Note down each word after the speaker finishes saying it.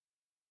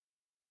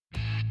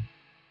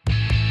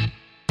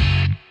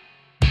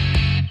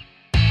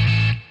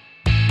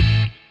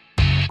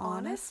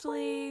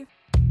Honestly.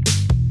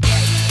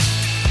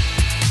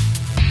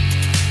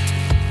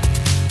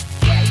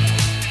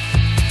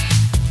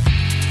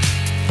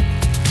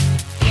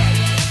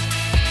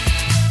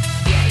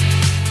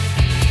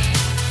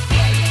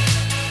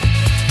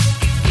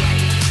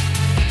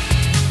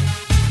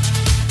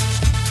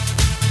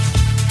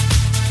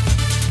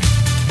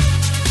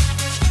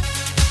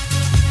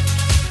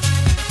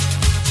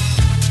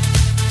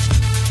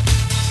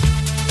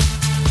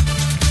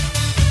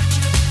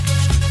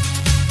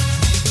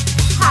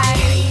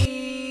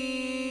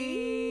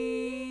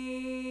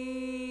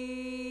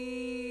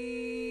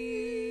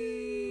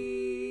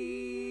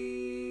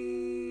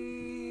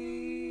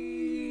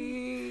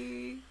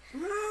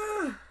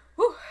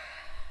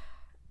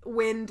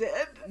 Winded.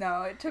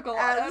 No, it took a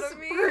lot out of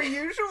me. As per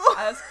usual.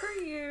 As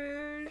per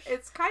usual.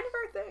 It's kind of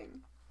our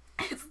thing.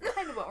 It's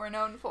kind of what we're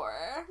known for.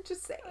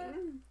 Just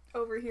saying.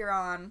 Over here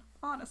on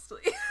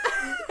Honestly.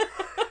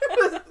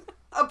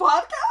 A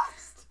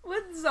podcast?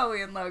 With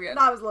Zoe and Logan.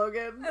 That was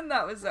Logan. And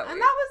that was Zoe. And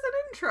that was an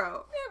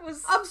intro. It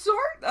was... Of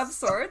sorts. Of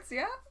sorts,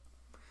 yeah.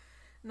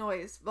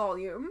 Noise.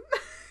 Volume.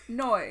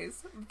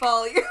 Noise.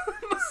 Volume.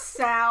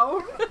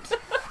 Sound.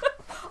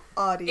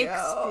 Audio.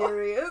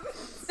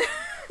 Experience.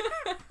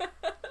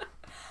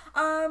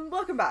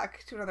 Welcome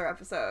back to another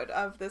episode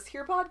of this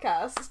here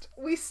podcast.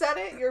 We said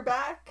it. You're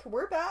back.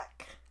 We're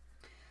back.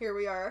 Here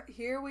we are.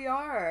 Here we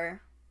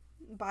are.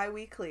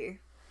 Bi-weekly.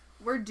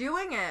 We're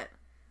doing it.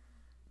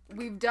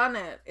 We've done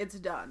it. It's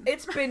done.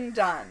 It's been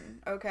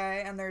done,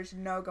 okay? And there's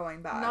no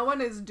going back. No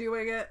one is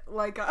doing it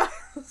like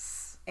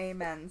us.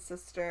 Amen,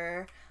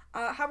 sister.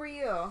 How are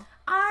you?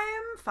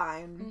 I am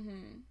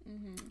fine.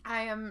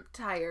 I am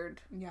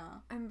tired. Yeah.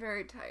 I'm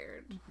very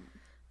tired.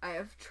 I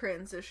have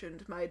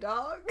transitioned my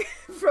dog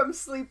from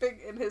sleeping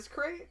in his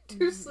crate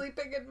to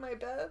sleeping in my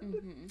bed.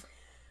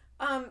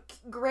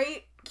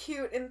 Great,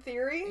 cute in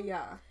theory.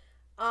 Yeah.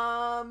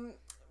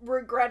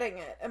 Regretting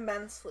it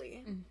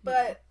immensely.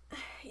 But,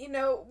 you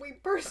know, we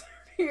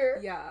persevere.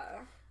 Yeah.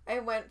 I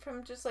went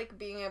from just, like,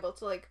 being able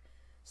to, like,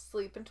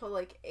 sleep until,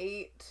 like,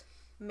 8,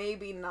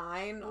 maybe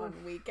 9 on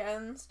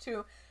weekends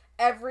to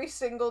every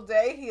single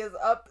day he is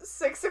up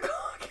 6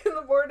 o'clock in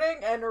the morning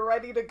and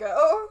ready to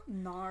go.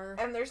 Nar.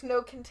 And there's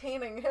no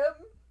containing him.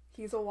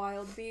 He's a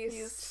wild beast.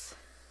 He's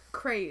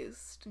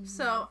crazed.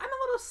 So I'm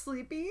a little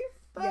sleepy,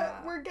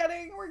 but we're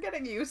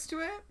getting used to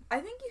it. I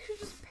think you should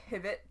just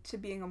pivot to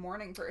being a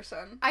morning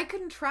person. I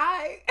can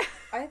try.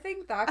 I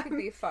think that could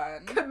be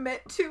fun.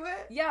 Commit to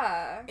it.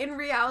 Yeah. In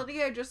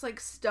reality, I just, like,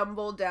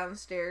 stumble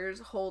downstairs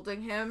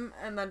holding him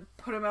and then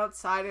put him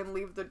outside and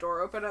leave the door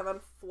open and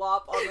then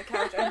flop on the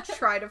couch and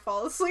try to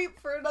fall asleep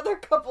for another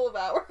couple of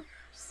hours.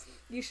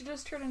 You should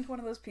just turn into one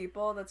of those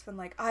people that's been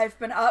like, I've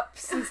been up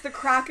since the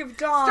crack of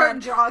dawn. Start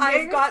jogging.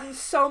 I've gotten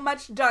so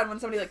much done when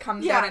somebody, like,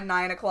 comes down at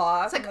 9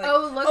 o'clock. It's like, like,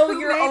 oh, look who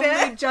you're made only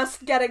it.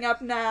 just getting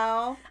up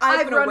now.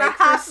 I've been run awake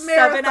a half for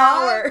 7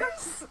 hours.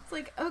 It's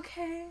like,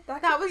 okay,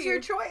 That that could was be- your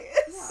choice.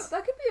 Yeah,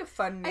 that could be a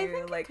fun I new,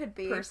 think it like, could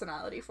be.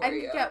 personality for And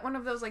you. get one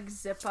of those, like,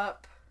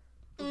 zip-up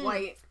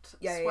white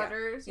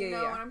sweaters, you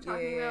know what I'm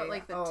talking about?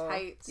 Like the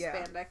tight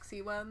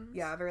spandexy ones.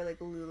 Yeah, very, like,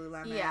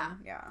 Lululemon. Yeah.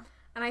 Yeah.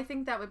 And I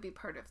think that would be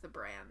part of the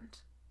brand.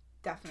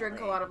 Definitely.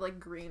 Drink a lot of, like,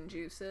 green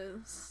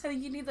juices. I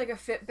think you need, like, a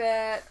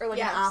Fitbit or, like,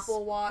 Yes. an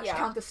Apple Watch. Yeah.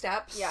 Count the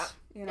steps. Yeah.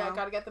 You know? Yeah,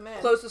 gotta get them in.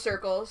 Close the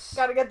circles.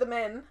 Gotta get them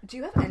in. Do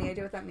you have any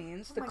idea what that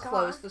means? Oh to my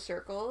close God. the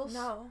circles?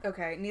 No.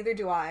 Okay, neither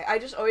do I. I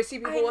just always see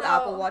people I with know.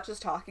 Apple Watches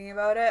talking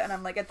about it, and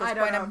I'm like, at this I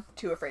don't point, know. I'm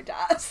too afraid to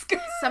ask.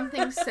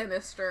 Something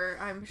sinister,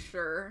 I'm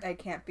sure. I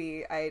can't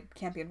be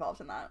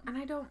involved in that. And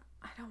I don't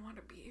want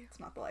to be.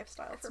 It's not the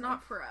lifestyle for me. It's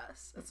not for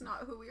us. It's not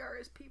who we are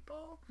as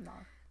people. No.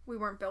 We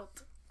weren't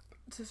built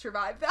to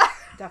survive that.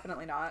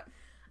 Definitely not.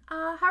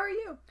 How are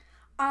you?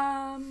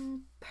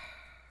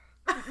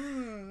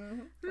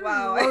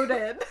 Wow.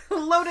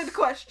 Loaded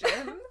question.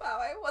 Wow,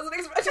 I wasn't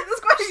expecting this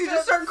question. You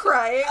just start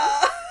crying.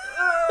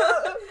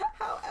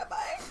 How am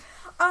I?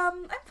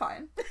 I'm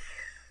fine.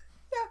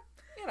 Yeah,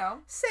 you know.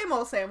 Same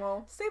old, same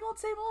old. Same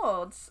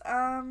old.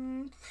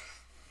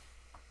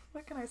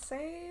 What can I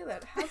say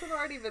that hasn't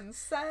already been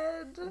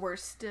said? We're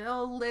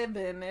still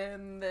living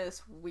in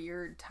this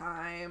weird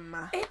time.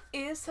 It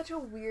is such a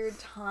weird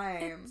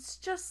time. It's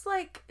just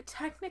like,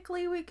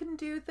 technically we can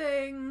do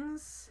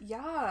things,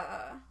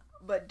 Yeah.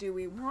 but do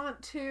we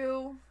want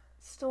to?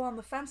 Still on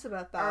the fence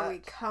about that. Are we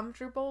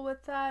comfortable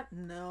with that?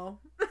 No.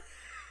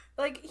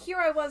 Like, here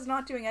I was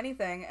not doing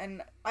anything,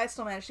 and I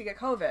still managed to get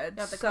COVID.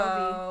 Got the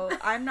so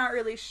I'm not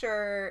really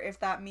sure if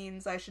that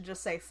means I should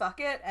just say fuck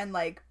it and,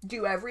 like,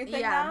 do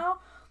everything now,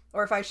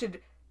 or if I should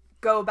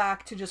go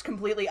back to just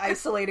completely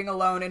isolating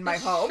alone in my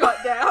home.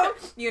 Shut down.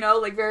 You know,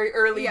 like, very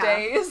early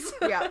days.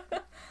 Yeah. I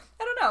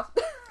don't know.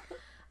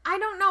 I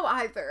don't know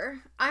either.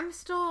 I'm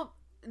still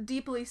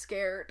deeply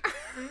scared.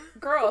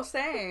 Girl,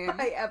 same.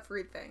 By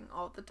everything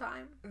all the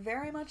time.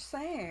 Very much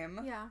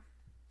same. Yeah.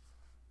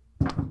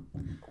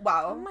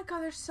 Wow. Oh my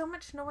god, there's so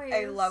much noise.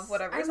 I love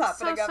whatever's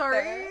happening so up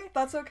sorry. there.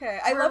 That's okay.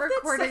 We're I love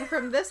recording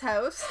from this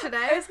house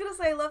today. I was gonna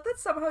say, I love that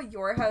somehow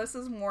your house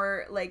is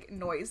more, like,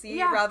 noisy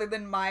rather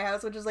than my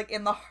house, which is, like,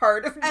 in the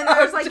heart of and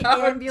there's, like,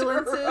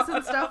 ambulances Toronto.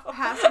 and stuff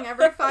passing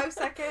every 5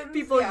 seconds.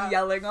 People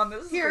yelling on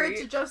the street. Here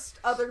it's just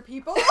other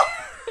people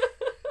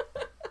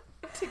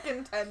to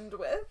contend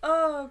with.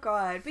 Oh,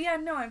 God. But yeah,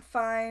 no, I'm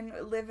fine.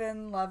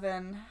 Living,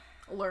 loving.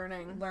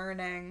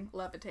 Learning.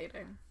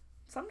 Levitating.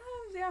 Sometimes,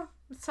 yeah.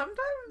 Sometimes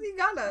you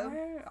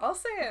gotta. I'll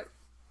say it.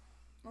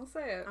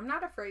 I'm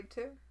not afraid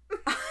to.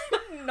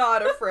 I'm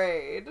not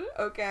afraid.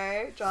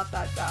 Okay? Jot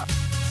that down.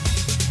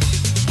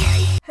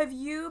 Have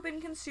you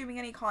been consuming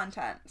any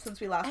content since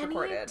we last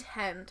recorded?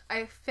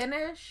 I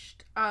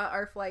finished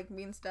Our Flag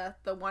Means Death.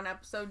 The one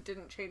episode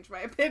didn't change my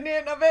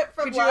opinion of it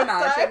from Could last you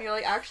imagine? time. You're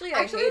like, actually,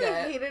 I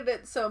it. hated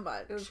it so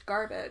much. It was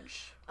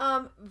garbage.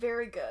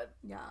 Very good.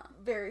 Yeah.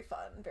 Very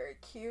fun. Very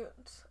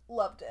cute.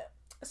 Loved it.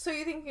 So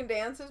You Think You Can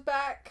Dance is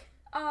back.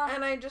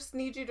 And I just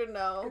need you to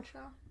know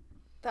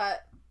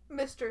that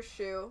Mr.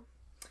 Shu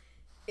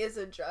is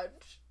a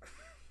judge.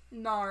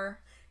 Nar.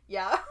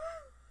 Yeah.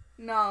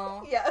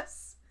 No.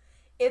 Yes.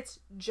 It's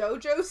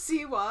Jojo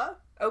Siwa.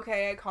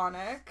 Okay,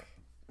 iconic.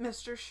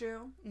 Mr.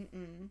 Shu.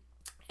 Mm-mm.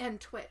 And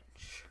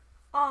Twitch.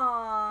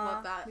 Aww.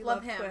 Love that. We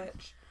love him.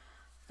 Twitch.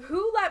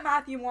 Who let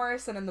Matthew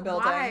Morrison in the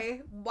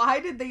building? Why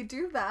did they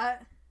do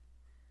that?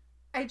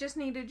 I just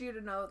needed you to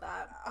know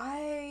that.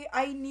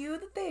 I knew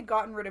that they had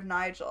gotten rid of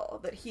Nigel,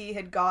 that he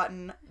had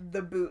gotten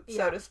the boot,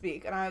 so to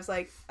speak, and I was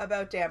like,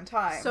 about damn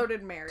time. So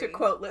did Mary. To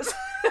quote Liz.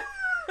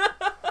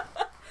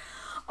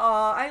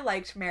 I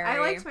liked Mary. I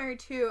liked Mary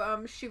too.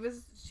 She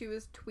was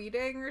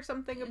tweeting or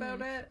something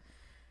about it.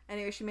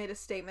 Anyway, she made a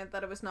statement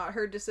that it was not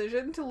her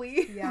decision to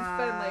leave.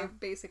 Yeah. And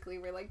basically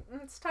were like,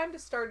 it's time to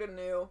start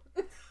anew.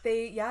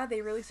 They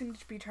really seemed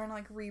to be trying to,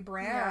 like,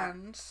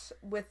 rebrand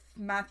with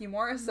Matthew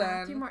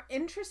Morrison.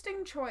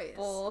 Interesting choice.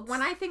 Bold.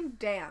 When I think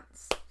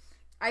dance,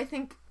 I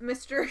think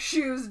Mr.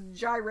 Shu's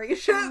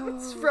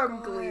gyrations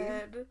from Glee.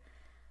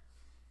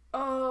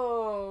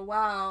 Oh,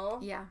 wow.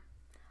 Yeah.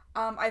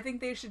 I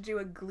think they should do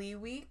a Glee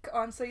week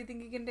on So You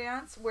Think You Can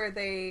Dance, where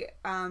they,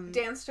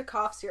 dance to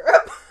cough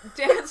syrup.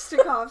 Dance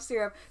to cough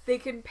syrup. They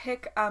can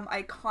pick,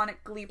 iconic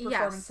Glee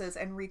performances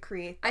and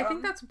recreate them. I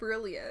think that's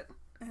brilliant.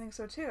 I think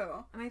so,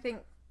 too. And I think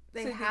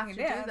they So have to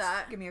do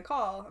that. Give me a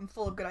call. I'm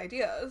full of good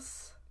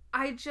ideas.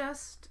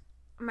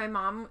 My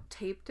mom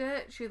taped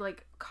it. She,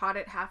 like, caught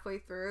it halfway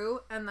through,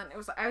 and then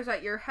I was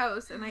at your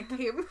house, and I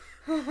came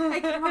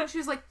home, she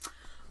was like,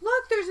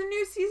 look, there's a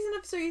new season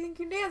of So You Think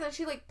You Can Dance, and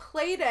she, like,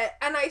 played it,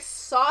 and I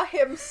saw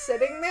him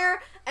sitting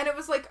there, and it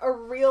was, like, a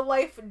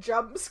real-life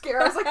jump scare.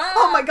 I was like,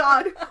 oh my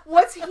god,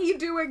 what's he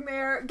doing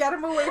there? Get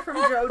him away from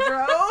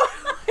JoJo.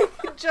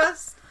 Like,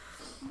 just,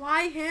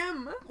 why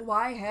him?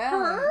 Why him?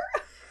 Her?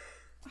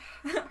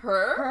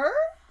 Her?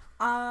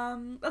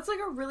 That's, like,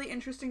 a really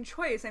interesting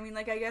choice. I mean,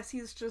 like, I guess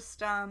he's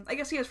just, I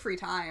guess he has free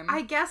time.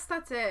 I guess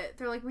that's it.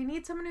 They're like, we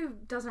need someone who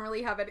doesn't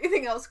really have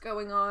anything else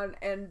going on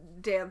and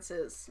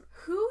dances.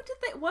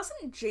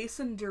 Wasn't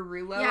Jason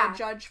Derulo a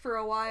judge for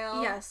a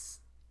while? Yes.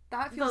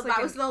 That feels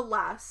that was the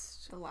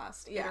last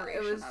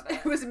iteration of it.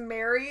 It was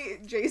Mary,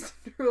 Jason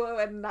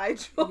Derulo, and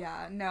Nigel.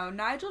 Yeah, no,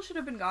 Nigel should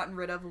have been gotten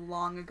rid of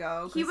long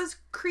ago. He was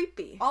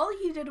creepy. All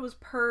he did was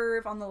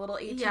perv on the little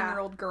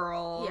 18-year-old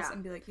girls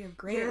and be like, you have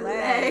great Your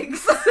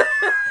legs.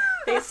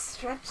 They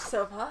stretch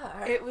so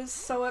far. It was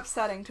so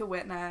upsetting to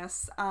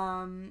witness.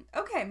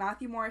 Okay,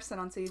 Matthew Morrison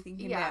on So You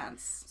Think You Can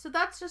Dance. So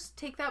that's just,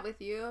 take that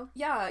with you.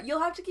 Yeah,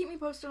 you'll have to keep me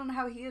posted on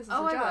how he is as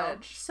a judge. I will.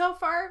 So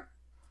far,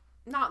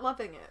 not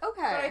loving it.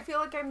 Okay. But I feel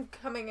like I'm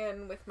coming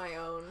in with my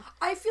own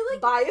I feel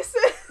like biases.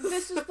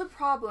 This is the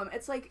problem.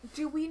 It's like,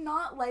 do we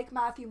not like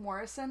Matthew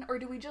Morrison, or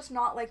do we just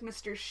not like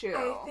Mr. Shu?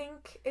 I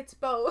think it's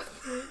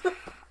both.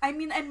 I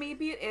mean, and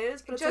maybe it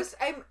is, but it's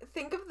I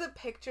think of the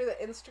picture, the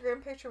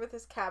Instagram picture with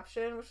his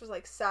caption, which was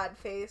like, sad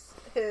face,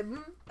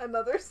 him,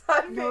 another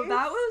sad face. No,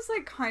 that was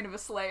like kind of a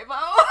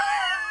slave-o.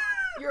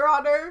 Your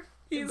Honor.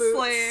 He's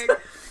slaying.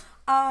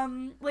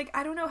 Like,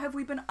 I don't know, have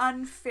we been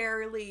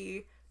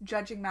unfairly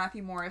judging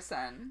Matthew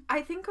Morrison?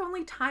 I think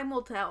only time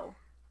will tell.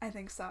 I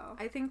think so.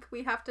 I think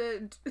we have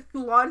to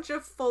launch a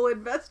full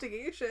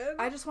investigation.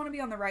 I just want to be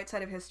on the right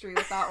side of history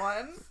with that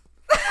one.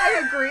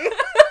 I agree.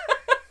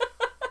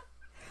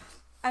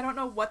 I don't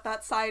know what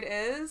that side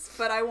is,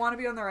 but I want to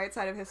be on the right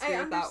side of history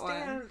with that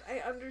one. I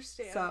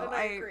understand. So and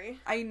I agree.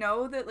 I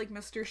know that, like,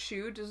 Mr.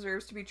 Shu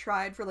deserves to be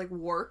tried for, like,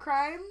 war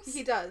crimes.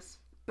 He does.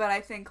 But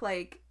I think,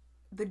 like,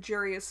 the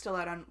jury is still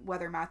out on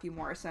whether Matthew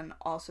Morrison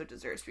also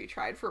deserves to be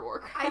tried for war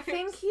crimes. I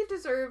think he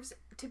deserves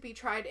to be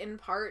tried in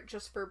part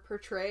just for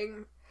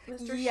portraying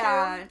Mr.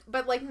 Yeah. Shu,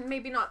 but, like,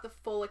 maybe not the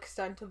full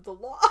extent of the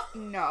law.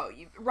 No,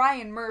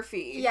 Ryan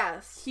Murphy.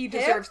 Yes. He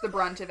deserves the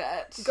brunt of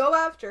it. Go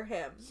after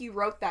him. He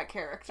wrote that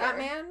character. That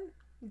man,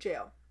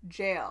 jail.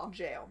 Jail.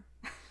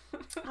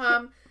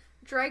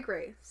 Drag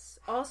Race,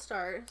 All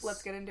Stars.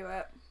 Let's get into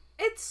it.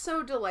 It's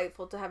so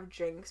delightful to have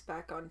Jinx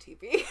back on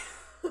TV.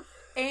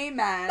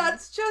 Amen.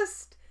 That's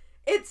just,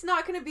 it's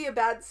not going to be a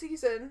bad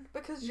season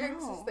because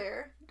Jinx is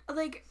there.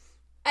 like,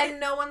 and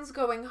no one's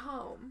going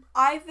home.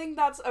 I think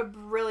that's a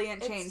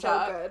brilliant change It's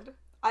so good.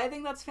 I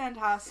think that's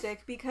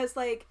fantastic because,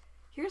 like,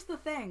 here's the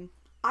thing.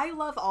 I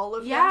love all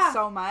of them Yeah.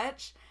 so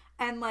much,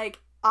 and, like,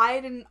 I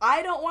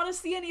don't want to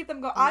see any of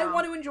them go. No. I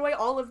want to enjoy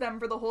all of them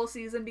for the whole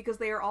season because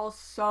they are all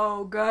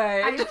so good.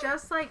 I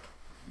just, like,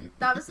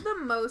 that was the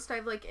most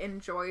I've, like,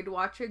 enjoyed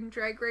watching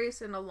Drag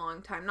Race in a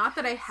long time. Not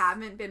that I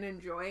haven't been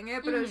enjoying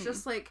it, but it was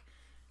just, like,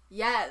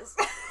 yes.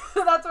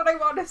 That's what I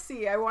want to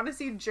see. I want to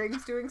see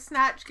Jinx doing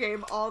Snatch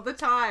Game all the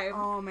time.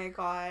 Oh my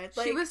god.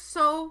 Like, she was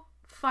so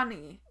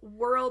funny.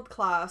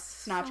 World-class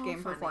Snatch So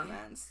Game funny.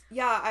 performance.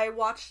 Yeah, I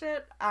watched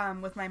it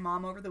with my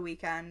mom over the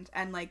weekend,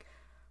 and, like,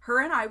 her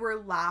and I were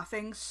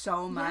laughing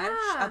so much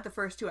at the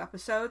first 2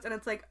 episodes, and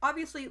it's, like,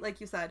 obviously,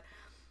 like you said,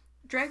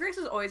 Drag Race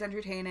is always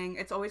entertaining.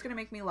 It's always gonna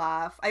make me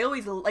laugh. I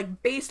always,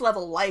 like, base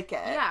level like it.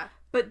 Yeah.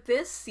 But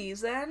this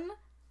season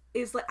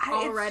is, like,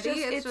 Already?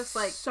 it's just,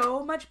 like,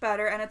 so much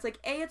better, and it's, like,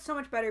 it's so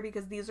much better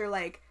because these are,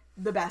 like,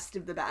 the best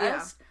of the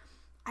best. Yeah.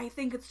 I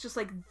think it's just,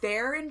 like,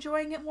 they're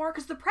enjoying it more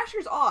because the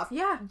pressure's off.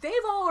 Yeah. They've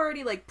all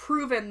already, like,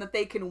 proven that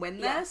they can win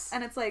this,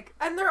 and it's, like...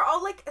 And they're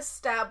all, like,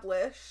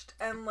 established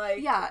and,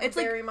 like, yeah, it's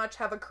very much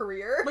have a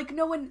career. Like,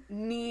 no one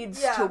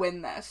needs to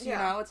win this, you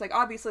know? It's, like,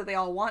 obviously they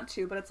all want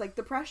to, but it's, like,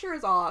 the pressure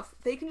is off.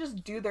 They can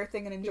just do their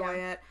thing and enjoy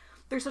it.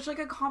 There's such, like,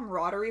 a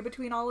camaraderie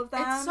between all of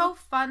them. It's so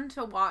fun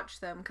to watch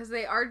them, because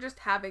they are just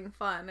having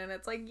fun, and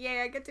it's like,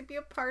 yay, I get to be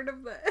a part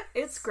of this.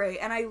 It's great,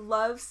 and I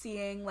love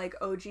seeing, like,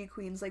 OG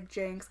queens like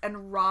Jinx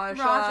and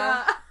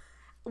Raja.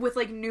 With,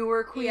 like,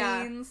 newer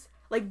queens.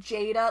 Like,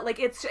 Jada. Like,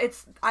 it's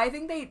I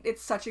think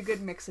it's such a good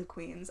mix of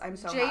queens. I'm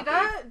so happy.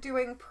 Jada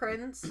doing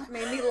Prince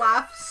made me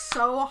laugh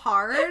so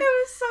hard. It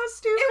was so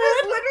stupid. It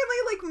was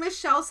literally, like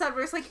Michelle said,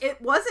 where it's like,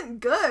 it wasn't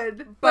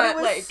good, but it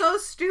was, like, so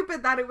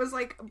stupid that it was,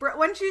 like,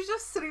 when she's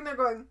just sitting there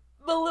going...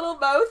 The little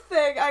mouth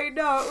thing, I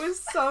know. It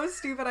was so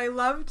stupid. I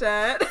loved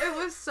it. It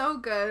was so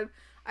good.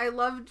 I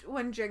loved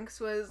when Jinx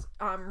was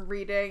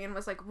reading and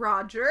was like,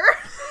 Roger,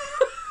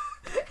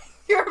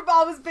 you've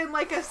always been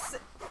like a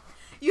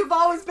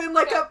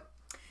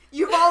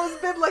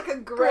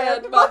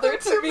grandmother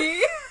to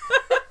me.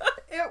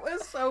 It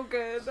was so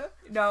good.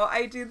 No,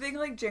 I do think,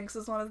 like, Jinx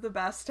is one of the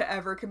best to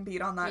ever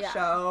compete on that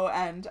show,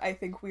 and I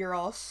think we are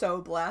all so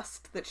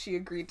blessed that she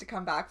agreed to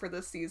come back for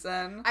this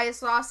season. I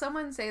saw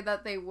someone say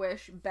that they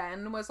wish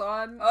Ben was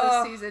on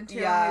this season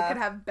too, and we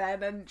could have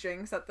Ben and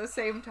Jinx at the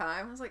same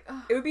time. I was like,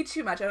 oh. It would be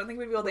too much. I don't think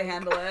we'd be able to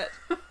handle it.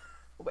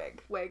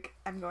 Wig.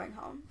 I'm going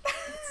home.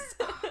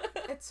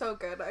 It's so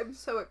good. I'm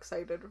so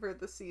excited for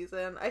the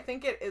season. I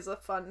think it is a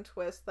fun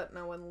twist that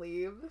no one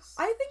leaves.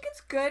 I think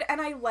it's good,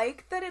 and I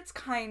like that it's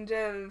kind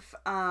of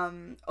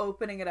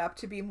opening it up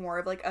to be more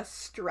of, like, a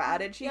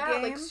strategy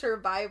game. Like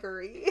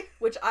Survivory.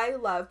 Which I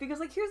love, because,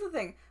 like, here's the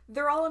thing.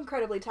 They're all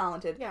incredibly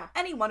talented. Yeah.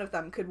 Any one of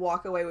them could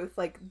walk away with,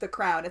 like, the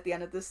crown at the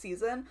end of this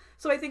season.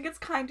 So I think it's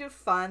kind of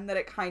fun that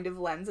it kind of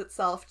lends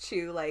itself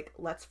to, like,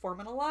 let's form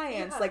an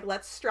alliance. Like,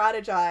 let's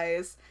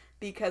strategize.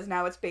 Because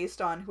now it's based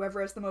on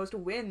whoever has the most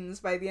wins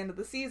by the end of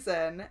the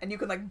season. And you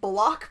can, like,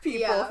 block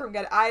people from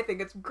getting... I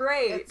think it's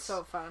great. It's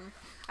so fun.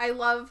 I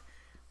love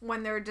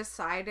when they're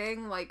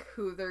deciding, like,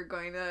 who they're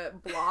going to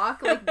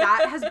block. Like,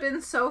 that has been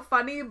so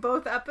funny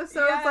both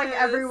episodes. Yes. Like,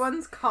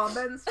 everyone's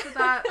comments to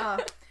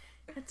that.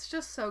 It's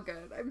just so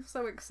good. I'm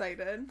so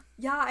excited.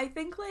 Yeah, I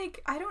think,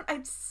 like... I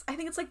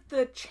think it's, like,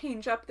 the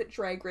change-up that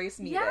Drag Race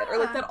needed. Or,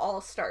 like, that All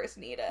Stars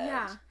needed.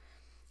 Yeah.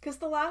 Because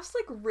the last,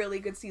 like, really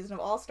good season of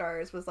All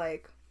Stars was,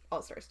 like...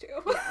 All Stars 2.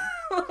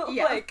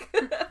 Yeah. Like...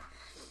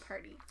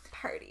 Party.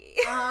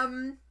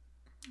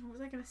 What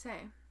was I gonna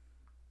say?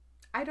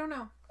 I don't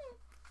know.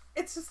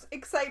 It's just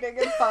exciting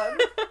and fun.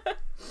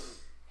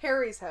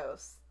 Harry's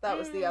House. That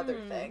was the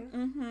other thing.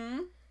 Mm-hmm.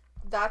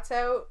 That's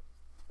out.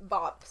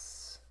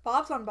 Bops.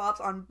 Bops on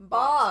bops on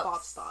Bops.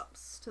 bops.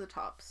 Bops. To the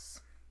tops.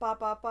 Bop,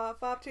 bop,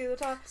 bop, bop to the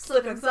top.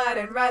 Slip and slide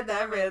and ride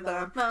that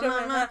rhythm. That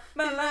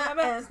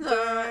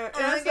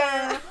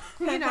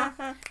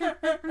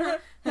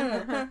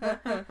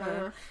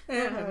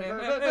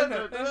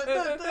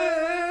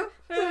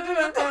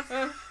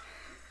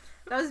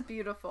was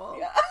beautiful.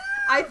 Yeah.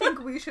 I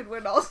think we should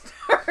win All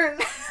Stars.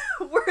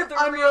 We're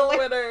the real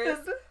winners.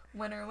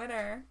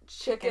 Winner.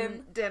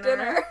 Chicken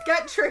dinner.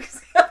 Get Trixie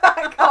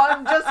back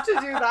on just to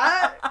do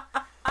that.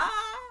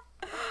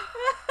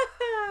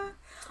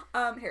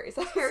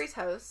 Harry's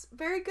House.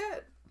 Very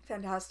good.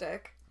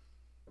 Fantastic.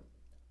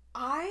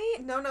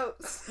 No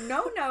notes.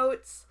 No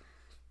notes.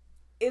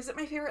 Is it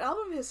my favorite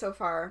album of his so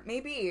far?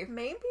 Maybe.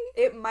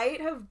 It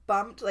might have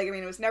bumped, like, I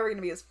mean, it was never going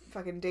to be his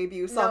fucking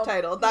debut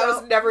self-titled. That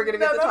was never going to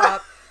be at the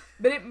top.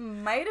 But it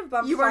might have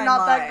bumped You were Fine not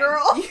Line. that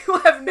girl. You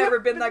have never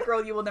been that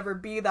girl. You will never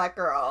be that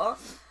girl.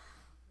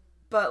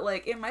 But,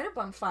 like, it might have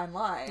bumped Fine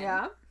Line.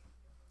 Yeah.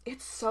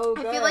 It's so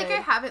good. I feel like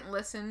I haven't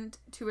listened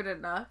to it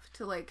enough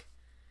to, like,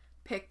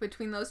 pick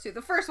between those two.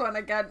 The first one,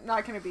 again,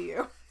 not going to be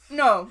you.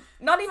 No,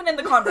 not even in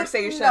the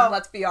conversation, No.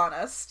 let's be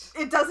honest.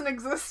 It doesn't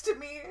exist to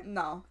me.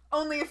 No.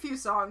 Only a few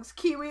songs.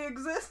 Kiwi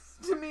exists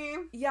to me.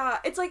 Yeah,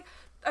 it's like,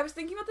 I was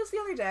thinking about this the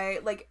other day.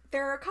 Like,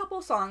 there are a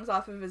couple songs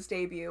off of his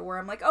debut where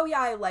I'm like, oh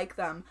yeah, I like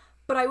them.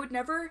 But I would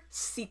never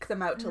seek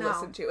them out to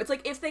listen to. It's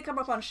like, if they come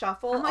up on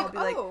shuffle, I'll be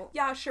like,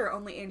 yeah, sure,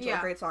 Only Angel,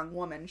 great song,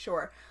 Woman,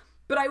 sure.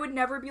 But I would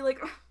never be like,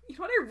 you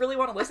know what I really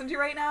want to listen to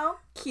right now?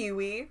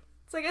 Kiwi.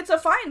 It's like, it's a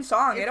fine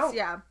song. I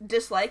don't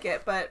dislike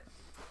it, but,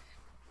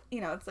 you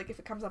know, it's like, if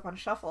it comes up on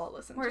shuffle, I'll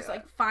listen to it. Whereas,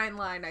 like, Fine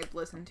Line I've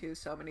listened to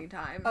so many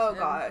times. Oh,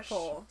 gosh.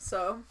 Full,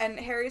 so. And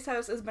Harry's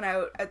House has been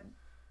out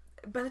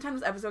by the time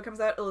this episode comes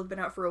out, it'll have been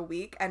out for a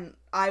week, and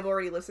I've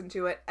already listened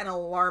to it an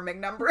alarming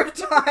number of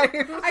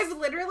times. I've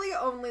literally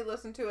only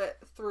listened to it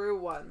through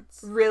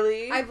once.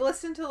 Really? I've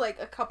listened to,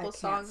 like, a couple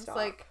songs,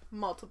 like,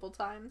 multiple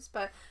times,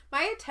 but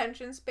my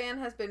attention span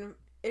has been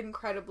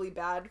incredibly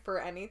bad for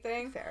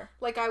anything. Fair.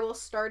 Like, I will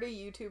start a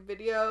YouTube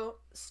video,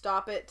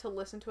 stop it to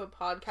listen to a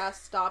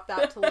podcast, stop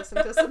that to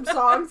listen to some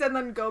songs, and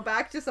then go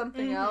back to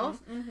something else.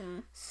 Mm-hmm.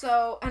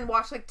 So, and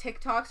watch, like,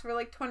 TikToks for,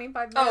 like,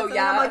 25 minutes. Oh,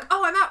 yeah. And I'm like,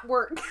 oh, I'm at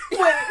work.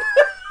 Wait.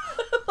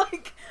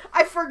 Like,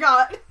 I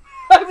forgot.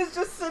 I was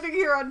just sitting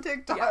here on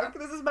TikTok. Yeah.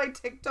 This is my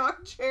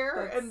TikTok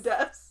chair and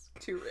desk.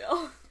 Too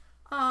real.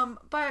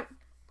 But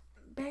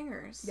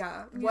bangers.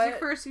 Yeah. Music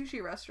for a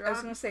sushi restaurant. I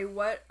was gonna say,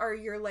 what are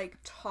your, like,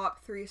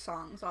 top 3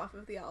 songs off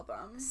of the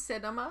album?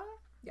 Cinema.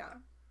 Yeah.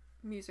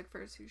 Music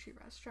for a sushi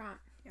restaurant.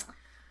 Yeah.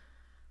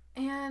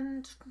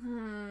 And,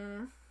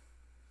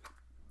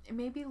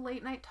 maybe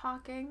Late Night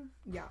Talking.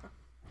 Yeah.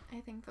 I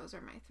think those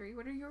are my 3.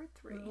 What are your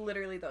 3?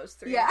 Literally those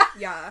 3. Yeah.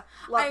 Yeah.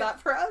 Love that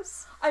for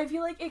us. I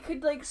feel like it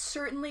could, like,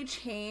 certainly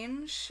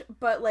change,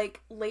 but,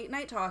 like, Late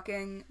Night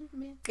Talking,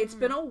 it's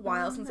been a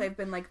while since I've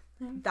been, like,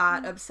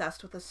 that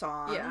obsessed with a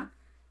song. Yeah.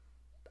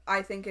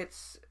 I think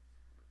it's,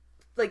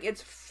 like,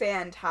 it's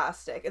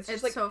fantastic. It's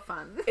just, like, so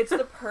fun. It's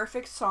the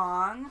perfect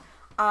song.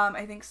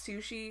 I think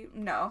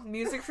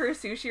Music for a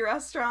Sushi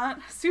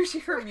Restaurant. Sushi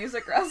for a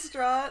Music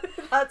Restaurant.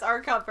 That's our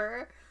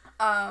cover.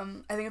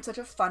 I think it's such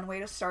a fun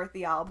way to start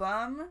the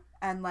album,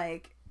 and,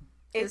 like,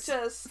 it's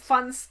just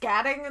fun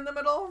scatting in the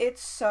middle.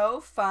 It's so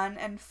fun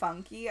and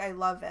funky. I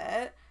love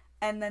it.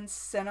 And then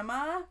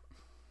Cinema.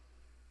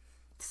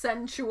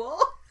 Sensual.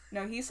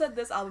 No, he said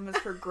this album is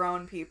for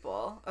grown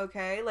people,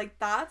 okay? Like,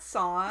 that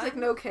song... It's like,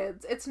 no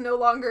kids. It's no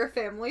longer a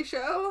family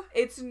show.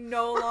 It's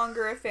no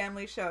longer a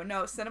family show.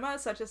 No, Cinema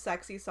is such a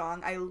sexy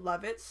song. I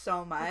love it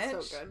so much.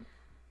 It's so good.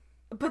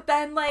 But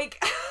then,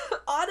 like,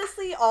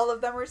 honestly, all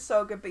of them were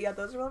so good. But yeah,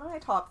 those are one of my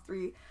top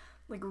 3,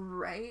 like,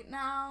 right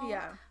now.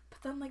 Yeah.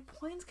 But then, like,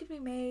 points could be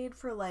made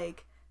for,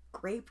 like,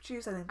 Grape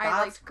Juice. I think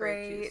that's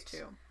great. Grape Juice,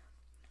 too.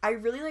 I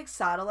really like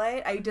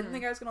Satellite. I didn't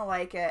think I was gonna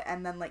like it,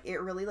 and then, like, it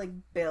really, like,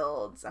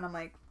 builds, and I'm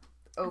like,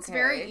 okay. It's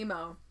very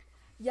emo.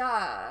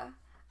 Yeah.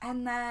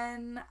 And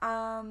then,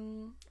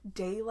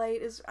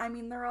 Daylight is, I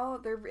mean,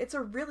 it's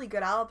a really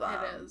good album.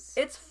 It is.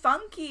 It's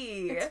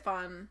funky. It's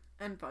fun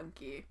and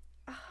funky.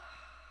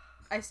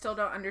 I still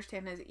don't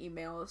understand his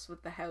emails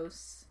with the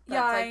house.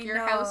 That's like, your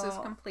house is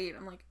complete.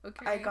 I'm like,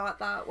 okay. I got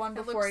that one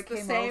before I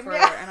came over,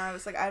 and I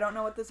was like, I don't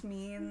know what this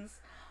means.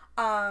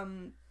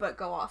 But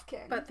go off,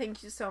 King. But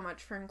thank you so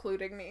much for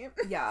including me.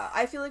 Yeah,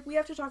 I feel like we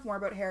have to talk more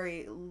about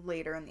Harry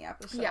later in the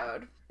episode. Yeah.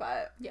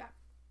 But yeah.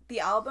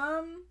 The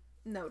album,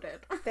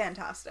 noted.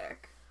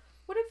 Fantastic.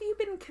 What have you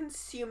been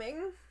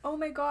consuming? Oh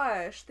my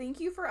gosh,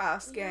 thank you for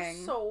asking.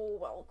 You're so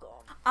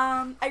welcome.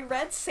 I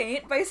read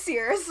Saint by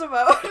Sierra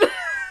Simone.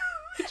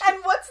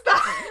 And what's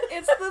that?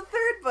 It's the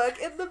 3rd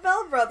book in the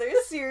Bell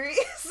Brothers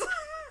series.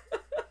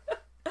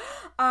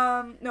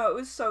 No, it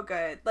was so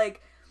good.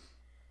 Like,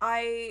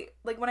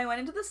 when I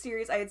went into the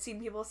series, I had seen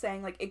people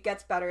saying, like, it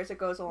gets better as it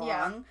goes along.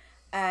 Yeah.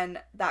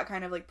 And that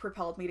kind of, like,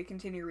 propelled me to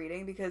continue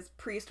reading, because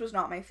Priest was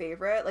not my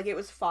favorite. Like, it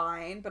was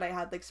fine, but I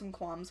had, like, some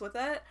qualms with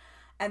it.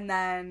 And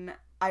then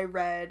I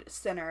read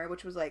Sinner,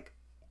 which was, like,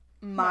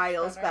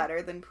 miles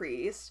better than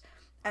Priest.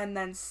 And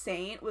then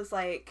Saint was,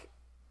 like...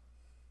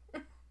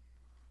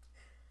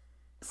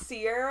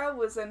 Sierra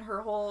was in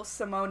her whole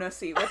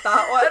Simona-sy with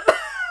that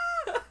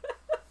one.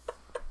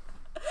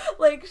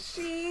 Like,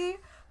 she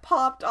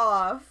popped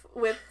off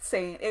with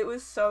Saint. It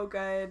was so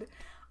good.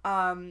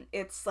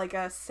 It's like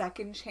a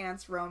second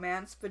chance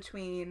romance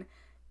between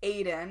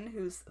Aiden,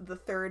 who's the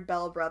 3rd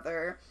Bell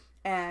brother,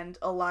 and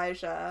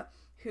Elijah,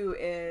 who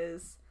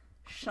is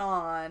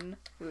Sean,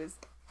 who is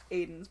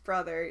Aiden's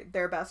brother.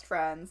 They're best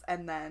friends,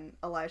 and then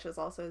Elijah's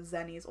also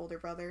Zenny's older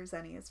brother.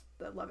 Zenny is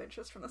the love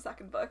interest from the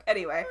 2nd book.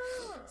 Anyway,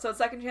 so it's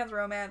second chance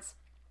romance.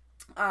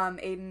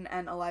 Aiden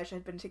and Elijah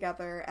had been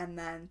together, and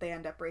then they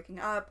end up breaking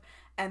up,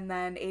 and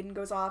then Aiden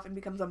goes off and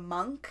becomes a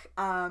monk,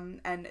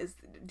 and is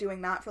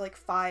doing that for like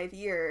 5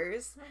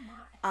 years,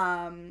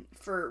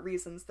 for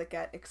reasons that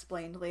get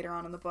explained later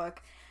on in the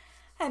book.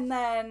 And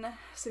then,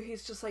 so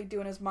he's just like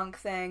doing his monk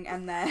thing,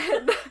 and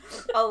then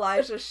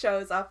Elijah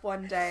shows up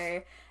one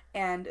day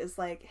and is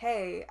like,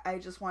 hey, I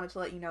just wanted to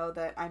let you know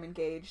that I'm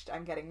engaged,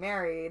 I'm getting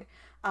married.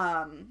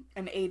 And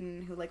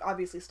Aiden, who, like,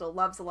 obviously still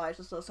loves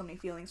Elijah, still has so many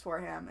feelings for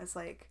him, is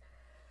like,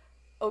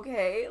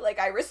 okay, like,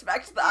 I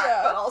respect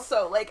that, but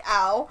also, like,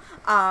 ow.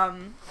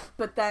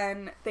 But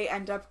then they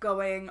end up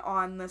going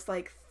on this,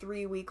 like,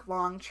 3-week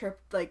long trip,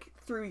 like,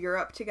 through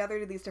Europe together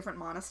to these different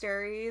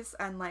monasteries,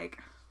 and, like,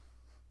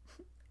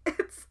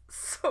 it's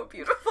so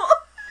beautiful.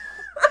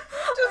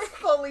 Just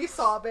fully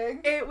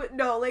sobbing.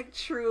 No, like,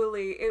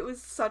 truly, it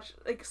was such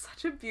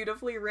a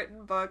beautifully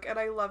written book, and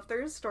I love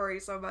their story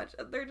so much,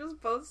 and they're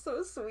just both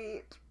so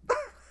sweet.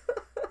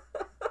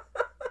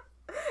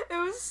 It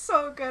was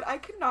so good. I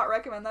could not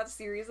recommend that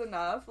series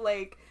enough.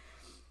 Like,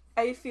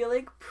 I feel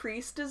like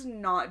Priest does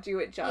not do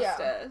it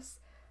justice.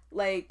 Yeah.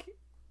 Like,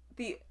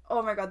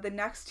 oh my god, the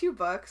next 2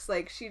 books,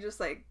 like, she just,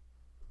 like,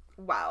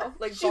 wow.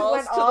 Like, she balls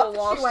went to off, the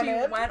wall. she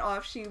went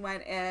off, she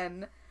went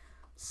in.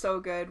 So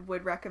good.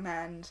 Would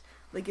recommend.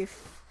 Like,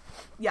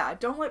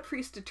 don't let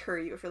Priest deter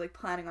you if you're, like,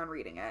 planning on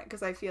reading it.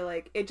 Because I feel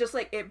like it just,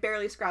 like, it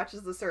barely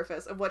scratches the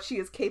surface of what she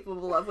is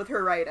capable of with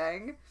her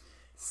writing.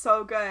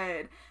 So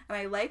good. And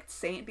I liked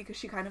Saint because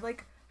she kind of,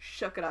 like,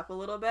 shook it up a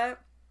little bit.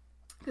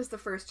 Because the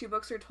first 2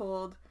 books are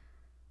told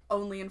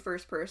only in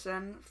first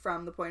person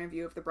from the point of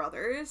view of the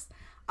brothers.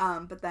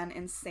 But then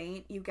in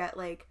Saint, you get,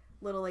 like,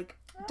 little, like,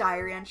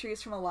 diary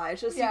entries from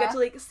Elijah. So you get to,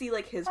 like, see,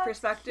 like, his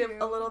perspective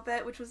cute. A little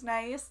bit, which was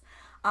nice.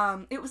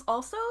 It was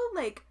also,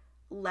 like,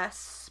 less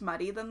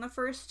smutty than the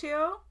first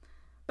 2.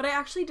 But I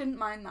actually didn't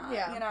mind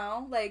that, you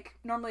know? Like,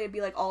 normally I'd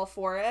be, like, all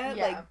for it.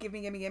 Like,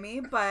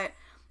 gimme. But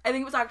I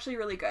think it was actually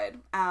really good.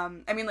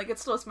 I mean, like,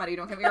 it's still smutty,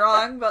 don't get me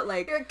wrong, but,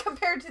 like...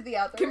 compared to the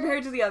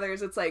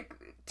others, it's, like,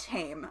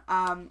 tame.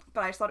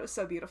 But I just thought it was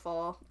so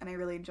beautiful, and I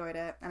really enjoyed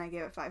it, and I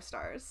gave it 5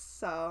 stars,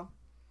 so...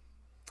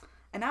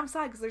 And now I'm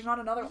sad, because there's not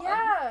another one.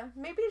 Yeah,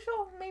 maybe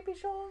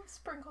she'll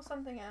sprinkle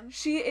something in.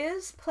 She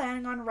is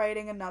planning on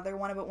writing another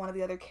one about one of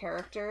the other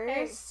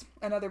characters.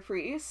 Hey. Another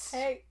priest.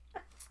 Hey.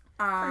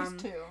 Priest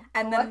 2.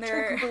 And then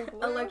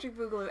Electric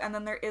Boogaloo. And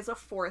then there is a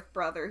 4th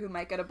brother who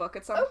might get a book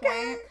at some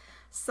point.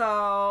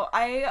 So,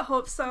 I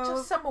hope so.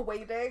 Just some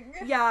waiting.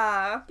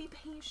 Yeah. Be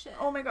patient.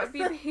 Oh my god,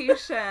 be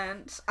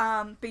patient.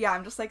 But yeah,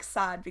 I'm just, like,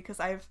 sad because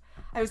I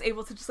was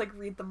able to just, like,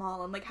 read them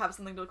all and, like, have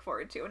something to look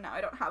forward to, and now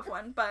I don't have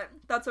one, but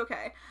that's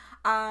okay.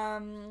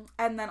 And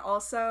then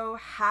also,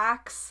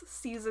 Hacks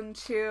Season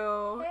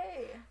 2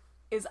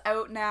 is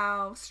out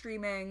now,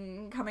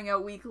 streaming, coming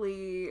out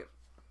weekly.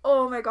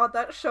 Oh my god,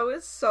 that show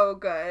is so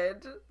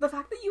good. The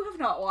fact that you have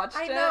not watched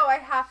it. I know, I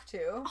have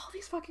to. All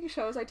these fucking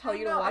shows I tell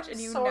you to watch,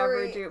 and you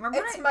never do.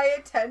 It's my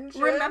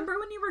attention. Remember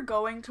when you were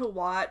going to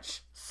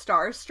watch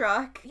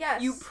Starstruck?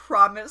 Yes. You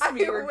promised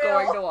me you were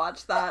going to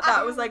watch that.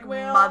 That was, like,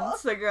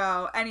 months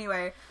ago.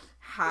 Anyway,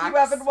 Hacks. You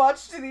haven't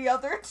watched the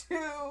other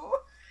 2.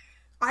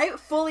 I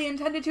fully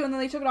intended to, and then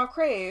they took it off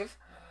Crave.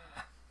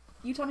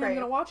 You told me I'm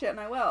gonna watch it, and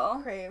I will.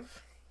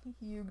 Crave.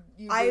 You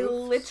I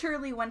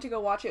literally went to go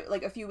watch it,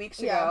 like, a few weeks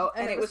ago,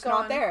 and it was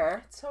not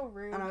there. It's so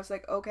rude. And I was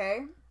like,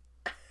 okay,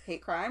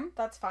 hate crime.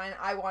 That's fine.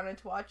 I wanted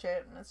to watch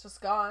it, and it's just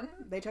gone.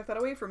 They took that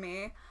away from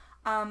me.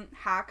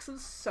 Hacks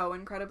is so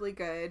incredibly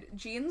good.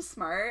 Jean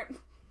Smart,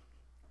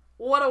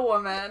 what a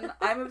woman.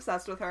 I'm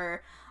obsessed with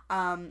her.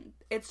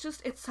 It's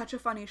such a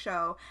funny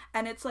show,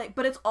 and it's, like,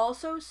 but it's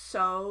also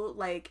so,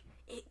 like,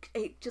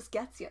 it just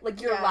gets you.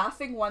 Like, you're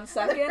laughing one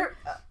second,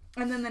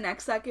 and then the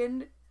next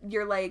second,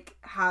 you're, like,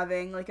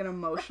 having, like, an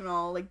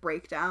emotional, like,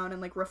 breakdown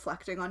and, like,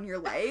 reflecting on your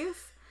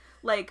life.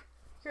 Like,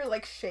 you're,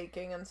 like,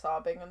 shaking and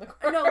sobbing in the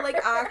corner. No, like,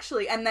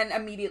 actually, and then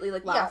immediately,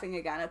 like, laughing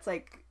again. It's,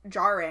 like,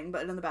 jarring,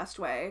 but in the best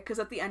way. Because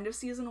at the end of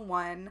season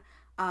 1,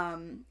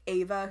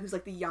 Ava, who's,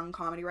 like, the young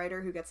comedy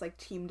writer who gets, like,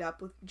 teamed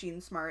up with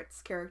Jean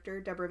Smart's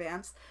character, Deborah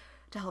Vance,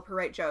 to help her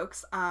write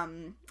jokes.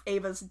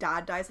 Ava's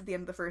dad dies at the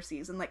end of the first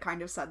season, like,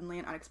 kind of suddenly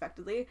and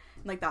unexpectedly.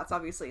 And, like, that's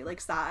obviously,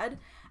 like, sad.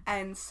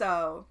 And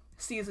so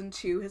season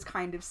 2 has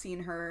kind of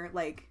seen her,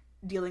 like,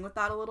 dealing with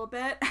that a little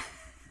bit.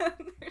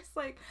 There's,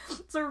 like,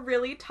 it's a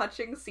really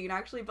touching scene,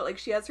 actually, but, like,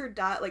 she has her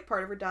dad, like,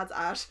 part of her dad's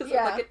ashes in,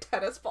 like, a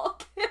tennis ball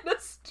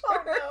canister.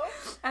 Oh,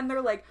 no. And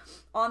they're, like,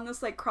 on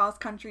this, like,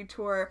 cross-country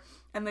tour,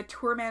 and the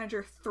tour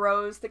manager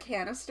throws the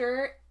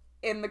canister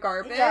in the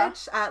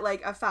garbage at,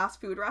 like, a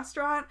fast food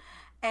restaurant.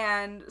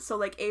 And so,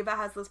 like, Ava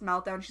has this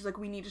meltdown. She's like,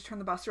 we need to turn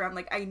the bus around.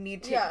 Like, I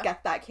need to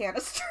get that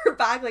canister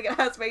back. Like, it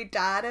has my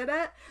dad in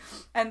it.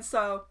 And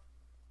so,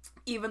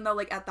 even though,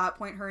 like, at that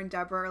point, her and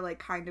Deborah are, like,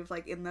 kind of,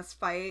 like, in this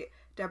fight,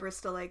 Deborah's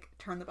still, like,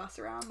 turn the bus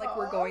around. Like,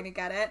 we're going to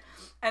get it.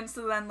 And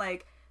so then,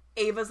 like,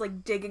 Ava's,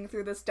 like, digging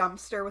through this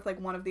dumpster with, like,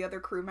 one of the other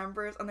crew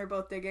members. And they're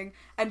both digging.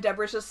 And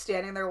Deborah's just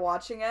standing there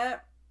watching it.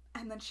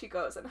 And then she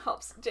goes and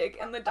helps dig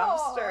in the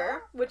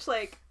dumpster. Which,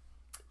 like,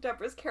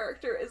 Deborah's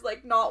character is,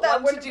 like, not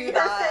one to do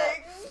that.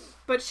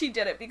 But she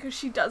did it because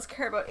she does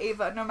care about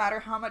Ava, no matter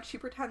how much she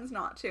pretends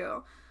not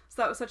to.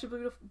 So that was such a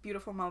beautiful,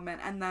 beautiful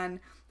moment. And then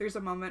there's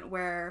a moment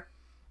where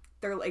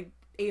they're, like,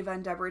 Ava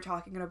and Deborah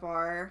talking in a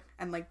bar,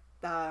 and, like,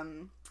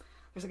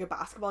 there's, like, a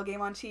basketball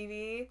game on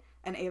TV,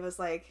 and Ava's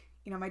like,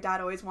 you know, my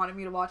dad always wanted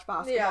me to watch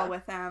basketball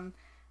with him,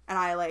 and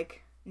I,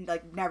 like,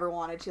 never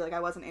wanted to, like, I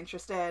wasn't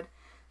interested.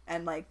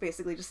 And, like,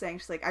 basically just saying,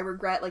 she's like, I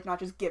regret, like, not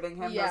just giving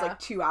him those, like,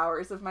 2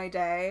 hours of my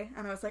day.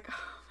 And I was like, oh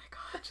my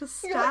god,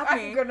 Just You're stab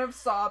like, me. I'm gonna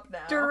sob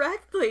now.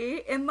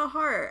 Directly in the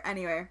heart.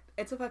 Anyway,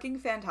 it's a fucking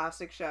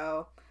fantastic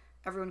show.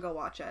 Everyone go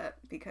watch it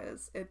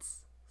because it's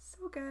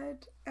so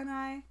good and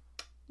I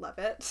love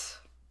it.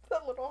 The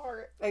little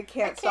heart. I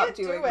can't stop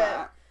doing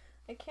that.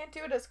 I can't do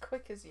it as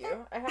quick as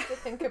you. I have to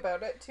think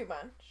about it too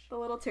much. The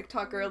little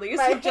TikTok girlies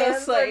My have hands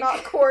just like are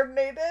not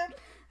coordinated.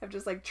 have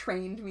just like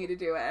trained me to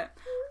do it.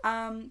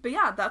 But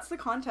yeah, that's the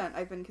content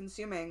I've been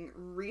consuming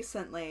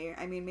recently.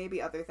 I mean,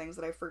 maybe other things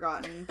that I've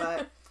forgotten,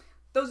 but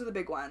those are the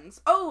big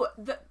ones. Oh,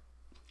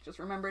 just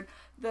remembered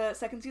the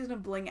second season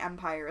of Bling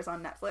Empire is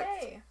on Netflix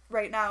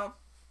right now.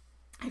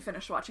 I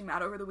finished watching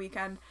that over the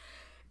weekend.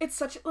 It's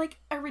such like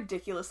a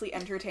ridiculously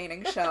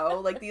entertaining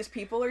show. Like these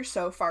people are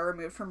so far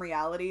removed from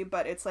reality,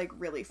 but it's like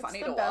really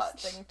funny to watch.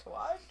 It's the best thing to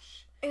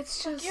watch.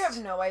 It's just you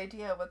have no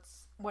idea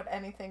what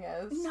anything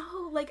is.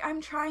 No, like I'm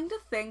trying to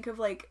think of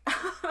like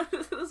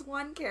this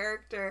one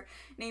character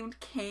named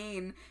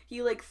Kane.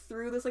 He like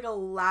threw this like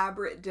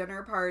elaborate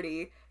dinner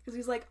party because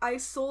he's like, I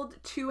sold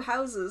 2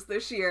 houses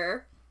this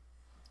year.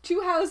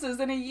 2 houses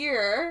in a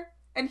year.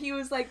 And he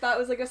was like, that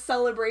was like a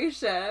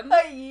celebration.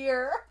 A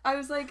year. I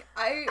was like,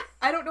 I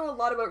don't know a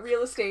lot about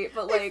real estate,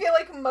 but like... I feel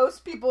like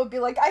most people would be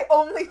like, I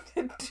only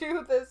did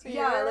 2 this year.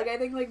 Yeah, like I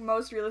think like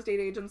most real estate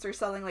agents are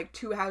selling like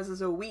 2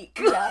 houses a week.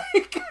 Yeah,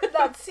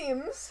 that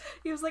seems...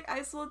 He was like,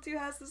 I sold 2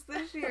 houses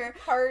this year.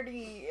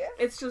 Party.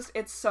 It's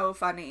so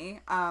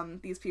funny.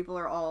 These people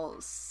are all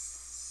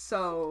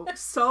so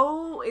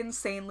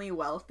insanely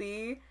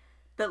wealthy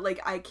that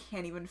like I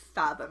can't even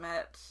fathom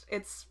it.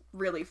 It's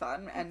really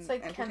fun and it's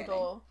like entertaining.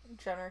 Kendall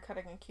Jenner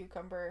cutting a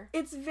cucumber.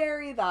 It's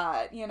very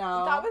that, you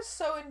know. That was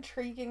so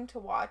intriguing to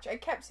watch. I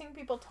kept seeing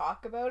people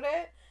talk about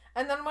it,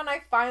 and then when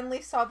I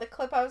finally saw the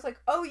clip, I was like,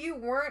 "Oh, you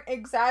weren't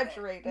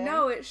exaggerating." Even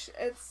No, if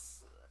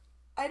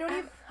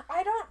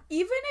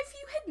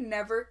you had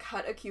never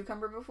cut a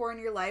cucumber before in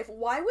your life,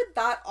 why would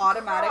that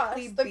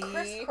automatically be the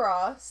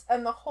crisscross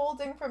and the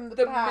holding from the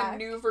back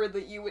maneuver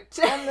that you would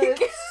take and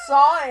the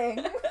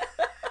sawing?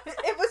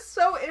 It was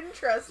so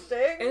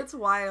interesting. It's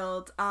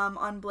wild.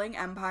 On Bling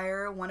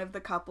Empire, one of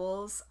the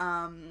couples,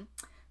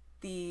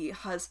 the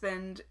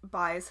husband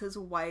buys his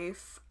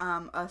wife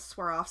a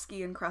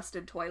Swarovski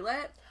encrusted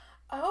toilet.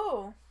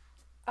 Oh.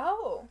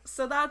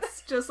 So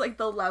that's just like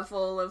the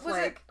level of was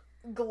like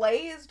it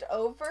glazed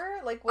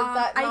over? Like would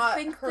that not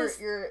hurt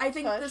your touch? I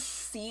think the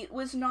seat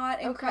was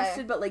not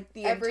encrusted, but like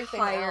the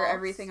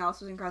everything else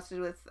was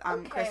encrusted with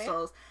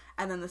crystals,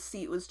 and then the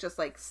seat was just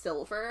like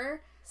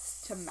silver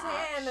to match.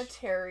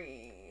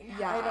 Sanitary.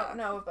 Yeah. I don't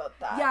know about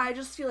that. Yeah, I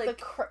just feel like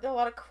a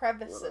lot of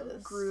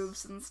crevices,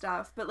 grooves and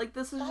stuff. But like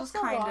this is just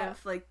kind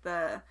of like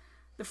the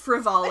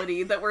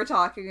frivolity that we're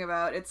talking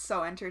about. It's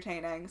so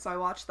entertaining. So I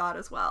watched that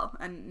as well,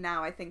 and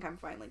now I think I'm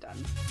finally done.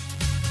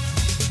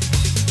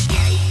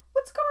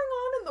 What's going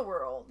on in the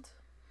world?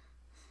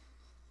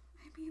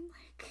 I mean,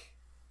 like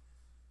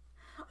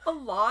a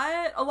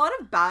lot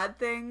of bad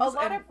things. A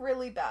lot of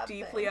really bad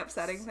deeply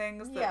upsetting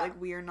things that like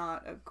we are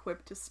not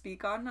equipped to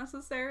speak on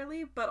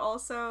necessarily, but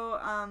also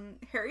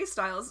Harry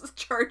Styles is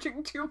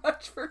charging too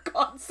much for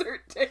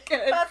concert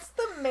tickets. That's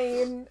the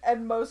main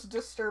and most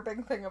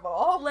disturbing thing of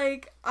all.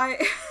 Like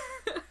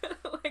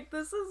like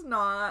this is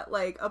not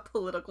like a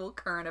political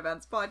current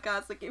events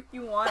podcast. Like if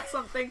you want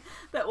something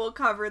that will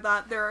cover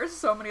that, there are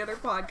so many other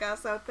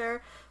podcasts out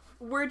there.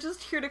 We're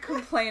just here to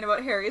complain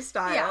about Harry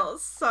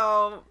Styles,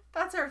 so...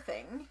 That's our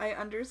thing. I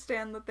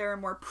understand that there are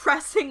more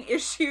pressing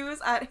issues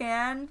at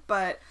hand,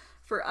 but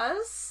for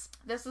us...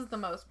 This is the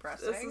most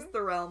pressing. This is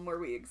the realm where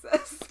we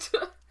exist.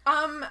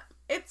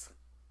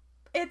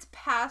 It's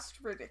past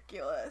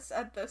ridiculous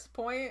at this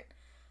point.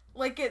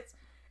 Like, it's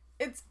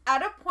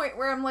at a point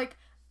where I'm like,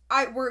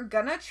 we're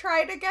gonna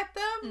try to get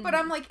them, but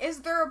I'm like,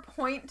 is there a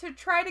point to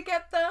try to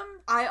get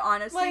them? I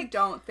honestly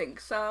don't think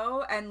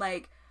so, and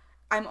like...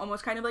 I'm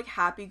almost kind of, like,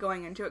 happy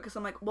going into it, because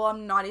I'm like, well,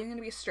 I'm not even going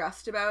to be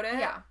stressed about it.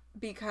 Yeah.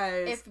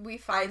 Because if we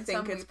find I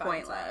think it's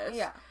pointless.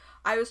 Yeah.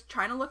 I was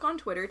trying to look on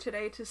Twitter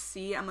today to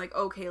see, I'm like,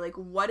 okay, like,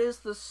 what is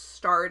the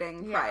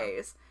starting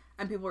price?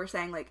 And people were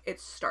saying, like,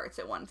 it starts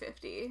at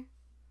 $150.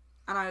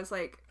 And I was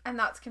like... And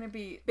that's going to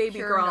be... Baby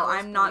girl,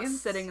 I'm not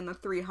sitting in the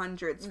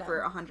 300s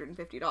for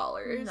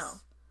 $150. No.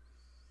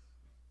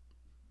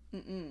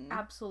 Mm-mm.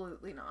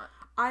 Absolutely not.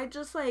 I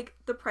just, like,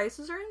 the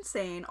prices are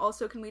insane.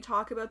 Also, can we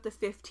talk about the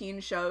 15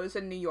 shows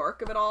in New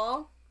York of it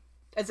all?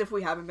 As if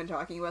we haven't been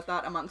talking about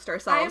that amongst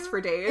ourselves for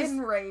days.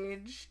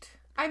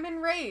 I'm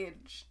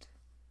enraged.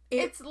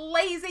 It's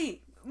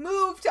lazy.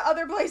 Move to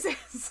other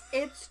places.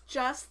 It's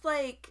just,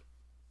 like,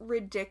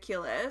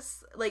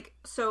 ridiculous. Like,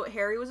 so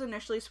Harry was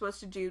initially supposed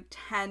to do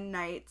 10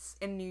 nights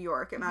in New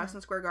York at Madison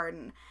Square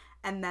Garden.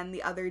 And then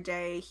the other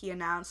day he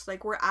announced,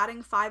 like, we're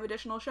adding 5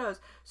 additional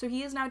shows. So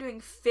he is now doing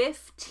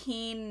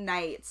 15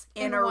 nights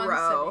in a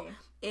row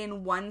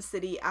in one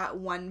city at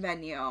one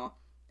venue.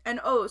 And,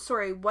 oh,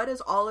 sorry, what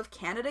does all of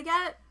Canada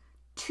get?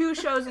 2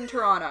 shows in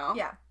Toronto.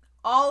 Yeah,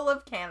 all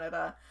of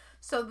Canada.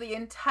 So the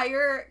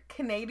entire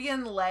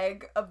Canadian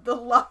leg of the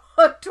La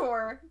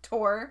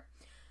tour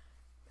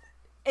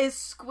is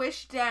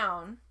squished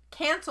down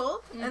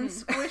canceled and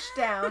squished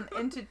down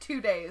into 2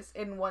 days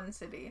in one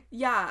city.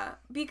 Yeah.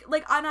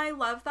 And I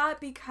love that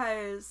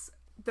because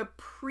the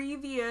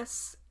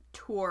previous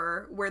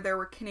tour where there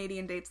were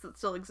Canadian dates that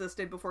still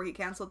existed before he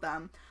canceled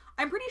them,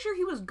 I'm pretty sure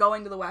he was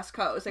going to the West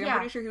Coast. Like, I'm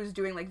pretty sure he was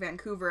doing, like,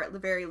 Vancouver at the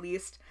very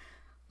least.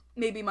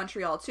 Maybe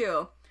Montreal,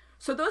 too.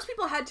 So those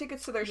people had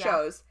tickets to their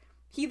shows.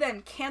 He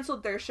then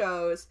canceled their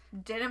shows.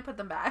 Didn't put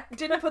them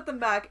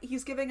back.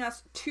 He's giving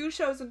us 2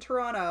 shows in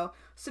Toronto.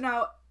 So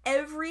now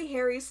every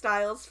Harry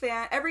Styles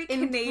fan, every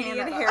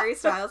Canadian Harry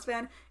Styles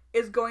fan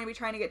is going to be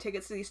trying to get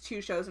tickets to these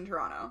 2 shows in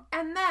Toronto.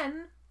 And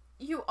then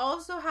you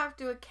also have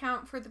to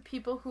account for the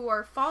people who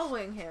are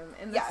following him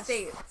in the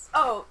States.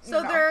 Oh,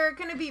 so there are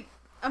going to be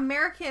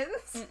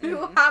Americans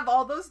who have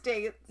all those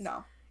dates.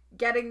 No.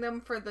 Getting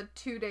them for the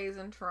 2 days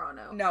in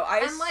Toronto. No,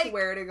 I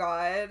swear to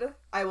God,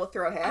 I will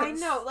throw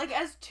hands. I know, like,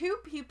 as 2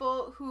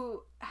 people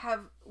who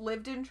have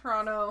lived in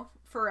Toronto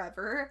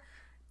forever,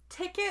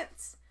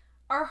 tickets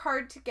are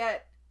hard to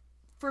get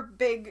for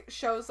big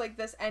shows like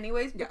this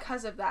anyways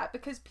because of that.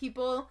 Because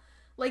people,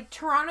 like,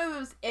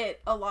 Toronto's it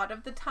a lot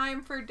of the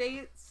time for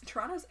dates.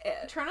 Toronto's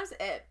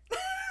it.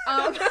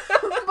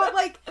 But,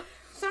 like,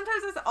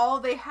 sometimes that's all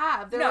they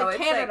have. They're like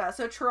Canada,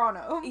 so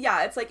Toronto.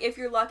 Yeah, it's like if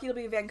you're lucky,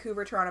 it'll be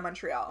Vancouver, Toronto,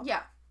 Montreal.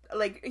 Yeah.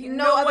 Like,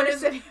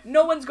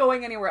 no one's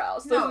going anywhere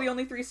else. Those are the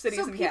only 3 cities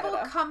in Canada. So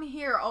people come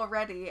here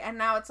already, and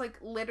now it's like,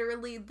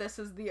 literally, this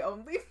is the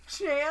only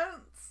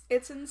chance.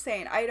 It's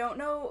insane. I don't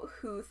know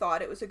who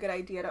thought it was a good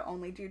idea to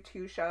only do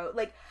 2 shows.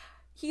 Like,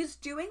 he's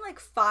doing, like,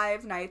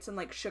 5 nights in,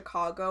 like,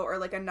 Chicago or,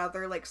 like,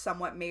 another, like,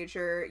 somewhat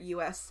major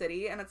U.S.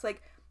 city, and it's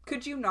like,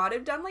 could you not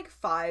have done, like,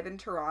 5 in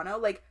Toronto?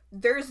 Like,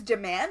 there's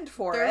demand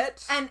for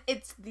it. And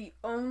it's the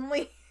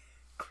only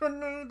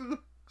Canadian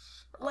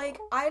show. Like,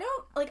 I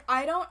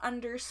don't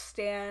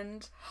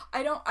understand.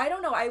 I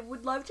don't know. I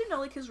would love to know,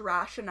 like, his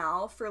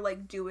rationale for,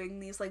 like, doing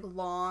these, like,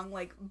 long,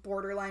 like,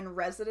 borderline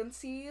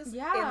residencies in,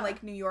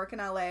 like, New York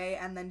and LA,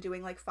 and then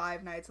doing, like,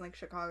 5 nights in, like,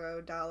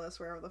 Chicago, Dallas,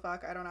 wherever the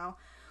fuck. I don't know.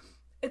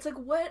 It's like,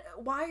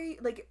 why,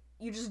 like,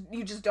 you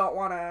just don't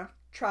want to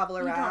travel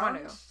around. You don't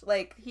want to.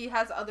 Like, he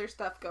has other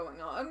stuff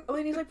going on. I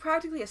mean, he's like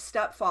practically a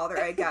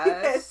stepfather, I guess.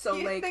 Yes, so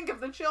like, think of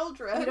the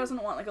children. He doesn't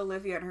want like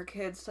Olivia and her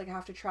kids to like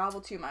have to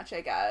travel too much,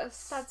 I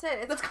guess. That's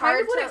it. That's kind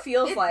of what it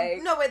feels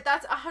like. No,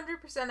 that's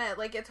 100% it.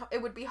 Like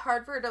it would be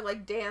hard for her to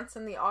like dance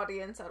in the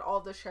audience at all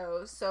the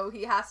shows, so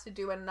he has to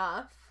do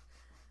enough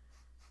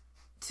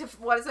to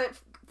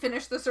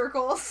finish the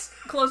circles.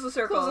 Close the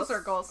circles. Close the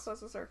circles. Close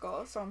the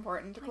circles. So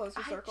important to close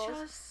the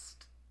circles.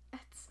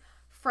 It's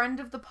friend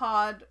of the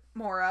pod,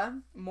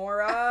 Mora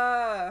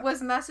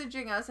was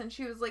messaging us, and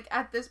she was like,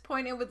 at this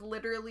point it would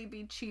literally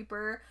be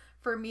cheaper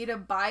for me to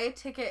buy a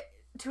ticket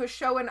to a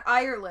show in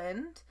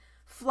Ireland,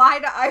 fly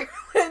to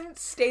Ireland,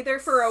 stay there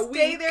for a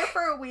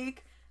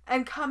week,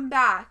 and come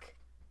back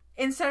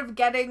instead of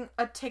getting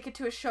a ticket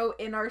to a show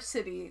in our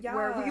city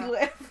where we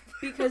live.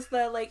 Because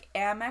the like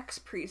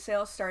Amex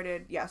pre-sale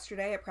started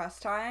yesterday at press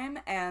time,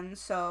 and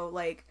so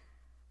like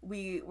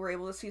we were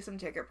able to see some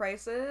ticket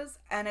prices,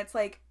 and it's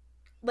like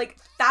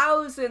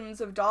thousands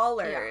of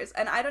dollars,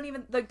 and I don't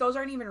even like those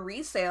aren't even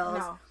resales.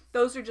 No.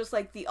 Those are just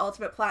like the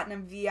ultimate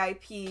platinum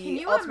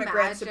VIP, ultimate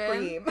grand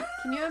supreme.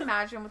 Can you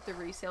imagine what the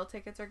resale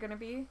tickets are gonna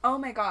be? Oh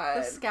my god,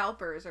 the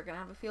scalpers are gonna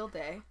have a field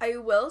day. I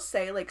will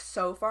say, like,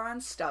 so far on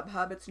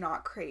StubHub, it's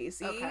not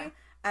crazy. Okay.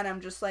 And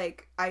I'm just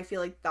like, I feel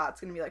like that's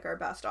gonna be like our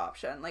best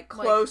option, like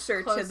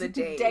closer to the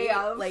day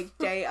of, like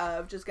day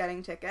of, just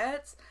getting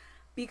tickets,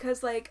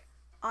 because like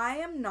I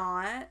am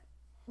not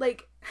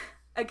like,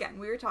 again,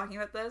 we were talking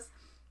about this.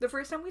 The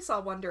first time we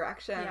saw One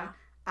Direction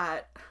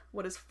at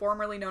what is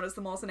formerly known as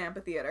the Molson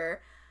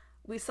Amphitheater,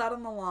 we sat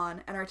on the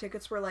lawn and our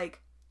tickets were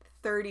like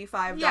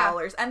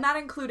 $35. And that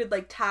included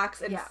like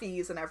tax and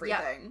fees and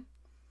everything.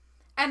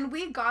 Yeah. And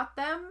we got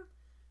them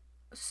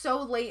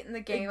so late in the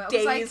game.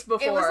 It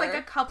was like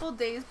a couple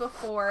days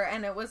before,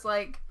 and it was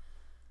like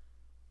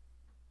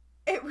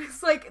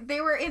they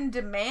were in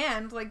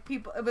demand. Like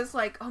people, it was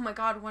like, oh my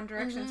god, One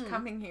Direction's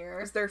coming here.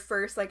 It was their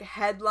first like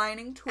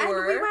headlining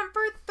tour, and we went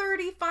for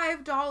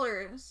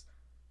 $35.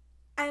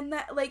 And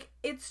that like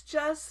it's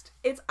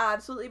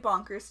absolutely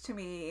bonkers to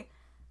me.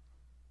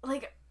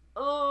 Like,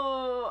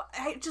 oh,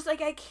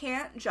 I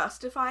can't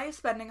justify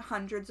spending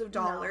hundreds of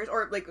dollars,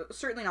 or like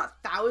certainly not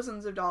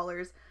thousands of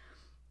dollars.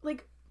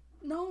 Like,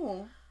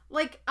 no.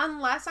 Like,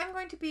 unless I'm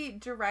going to be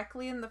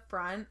directly in the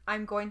front,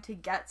 I'm going to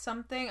get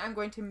something. I'm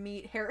going to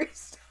meet Harry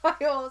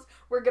Styles.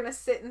 We're going to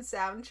sit and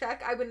sound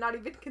check. I would not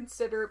even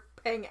consider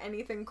paying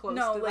anything close to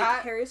that. No,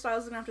 like, Harry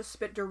Styles is going to have to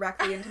spit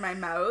directly into my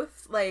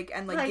mouth, like,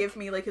 and, like, give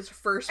me, like, his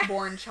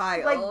firstborn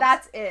child. Like,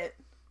 that's it.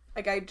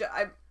 Like,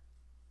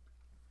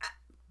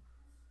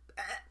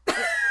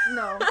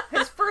 no.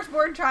 His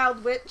firstborn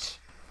child, which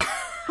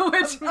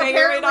may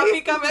or may not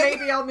be coming. May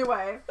be on the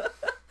way.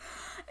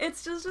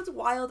 It's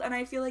wild, and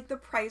I feel like the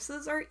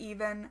prices are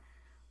even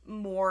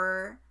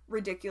more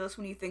ridiculous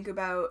when you think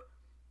about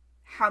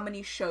how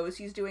many shows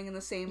he's doing in the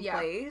same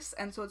place,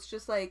 and so it's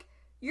just like,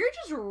 you're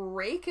just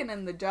raking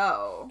in the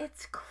dough.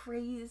 It's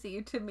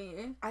crazy to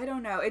me. I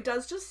don't know. It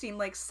does just seem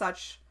like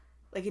such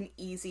like an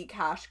easy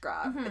cash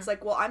grab. Mm-hmm. It's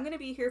like, well, I'm going to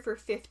be here for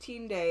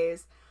 15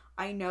 days.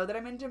 I know that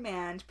I'm in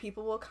demand.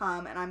 People will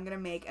come, and I'm going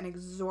to make an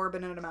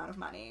exorbitant amount of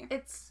money.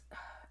 It's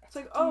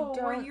like, oh,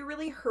 were you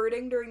really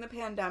hurting during the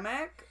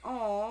pandemic?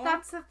 Oh,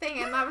 that's the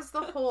thing, and that was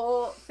the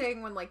whole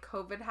thing when, like,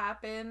 COVID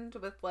happened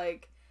with,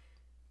 like,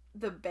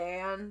 the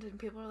band, and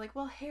people were like,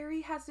 well,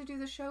 Harry has to do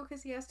the show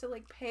because he has to,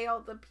 like, pay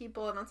all the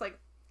people, and it's like,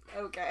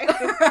 okay.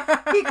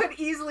 He could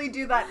easily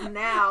do that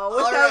now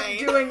without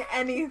doing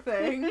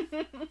anything.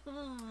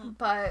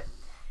 But,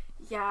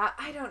 yeah,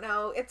 I don't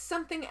know. It's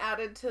something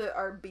added to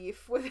our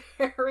beef with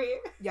Harry.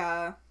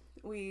 Yeah.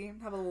 We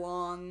have a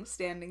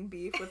long-standing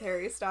beef with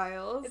Harry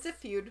Styles. It's a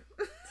feud.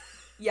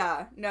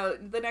 Yeah, no,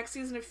 the next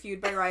season of Feud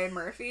by Ryan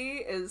Murphy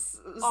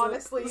is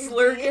honestly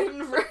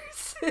Slurgan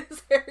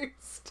versus Harry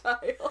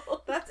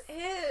Styles. That's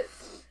it.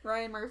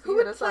 Ryan Murphy, who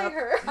would play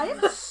her? I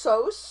am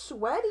so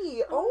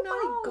sweaty. Oh no.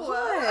 my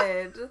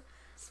god.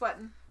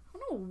 Sweating. I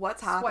don't know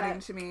what's happening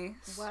to me.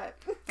 What?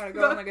 Gotta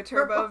go on like a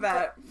turbo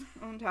vet.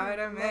 I'm tired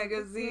of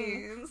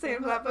magazines.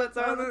 Same puppets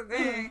on the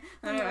thing.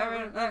 You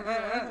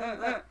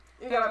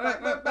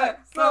gotta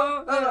back,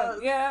 slow,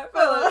 yeah,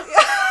 fellas.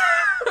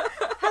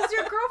 Has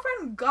your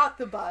girlfriend got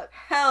the butt?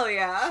 Hell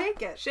yeah.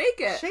 Shake it. Shake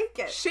it. Shake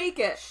it. Shake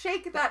it.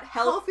 Shake that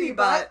healthy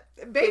butt.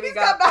 Baby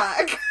got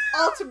back.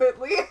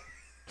 Ultimately.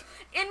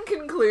 In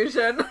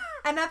conclusion.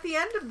 And at the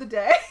end of the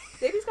day.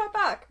 Baby's got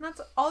back.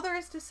 That's all there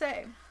is to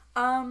say.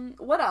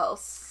 What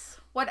else?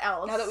 What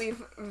else? Now that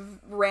we've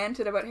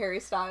ranted about Harry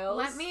Styles.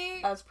 Let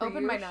me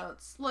open my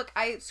notes. Look,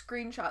 I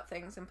screenshot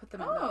things and put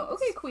them in notes. Oh,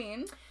 okay,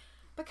 queen.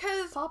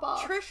 Because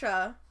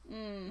Trisha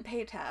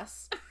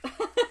Paytas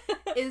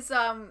is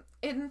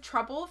in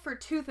trouble for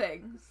two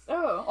things.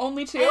 Oh,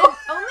 only two?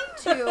 Only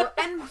two.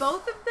 And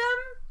both of them,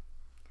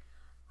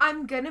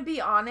 I'm gonna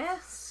be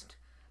honest,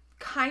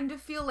 kind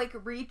of feel like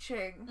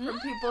reaching from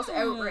people's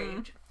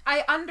outrage.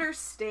 I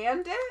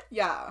understand it.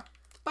 Yeah.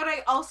 But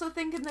I also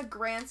think in the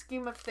grand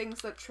scheme of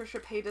things that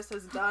Trisha Paytas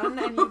has done,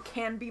 and you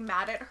can be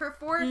mad at her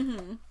for,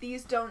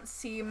 these don't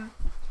seem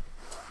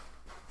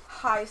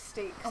high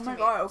stakes to me.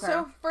 God, okay.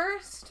 So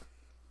first,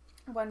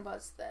 when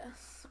was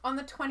this? On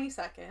the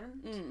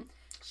 22nd,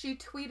 she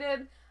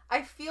tweeted,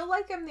 I feel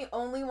like I'm the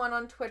only one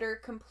on Twitter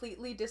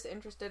completely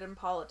disinterested in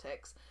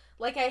politics.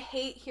 Like, I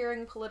hate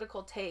hearing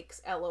political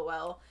takes,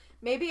 lol.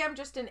 Maybe I'm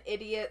just an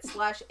idiot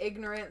 /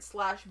 ignorant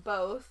 /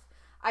 both.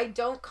 I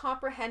don't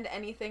comprehend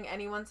anything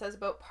anyone says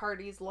about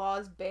parties,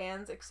 laws,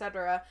 bans,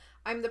 etc.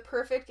 I'm the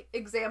perfect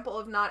example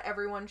of not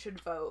everyone should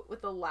vote,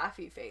 with a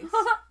laughy face,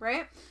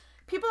 right?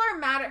 People are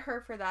mad at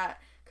her for that,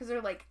 because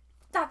they're like,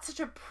 that's such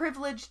a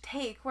privileged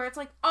take, where it's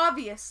like,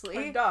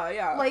 obviously.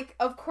 Yeah. Like,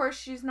 of course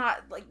she's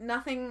not, like,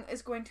 nothing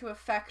is going to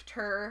affect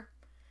her,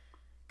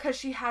 because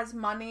she has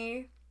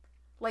money.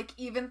 Like,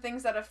 even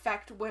things that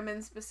affect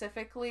women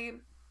specifically,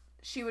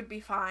 she would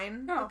be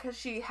fine, because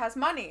she has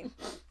money.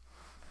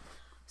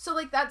 So,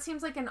 like, that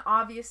seems like an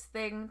obvious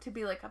thing to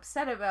be, like,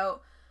 upset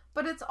about,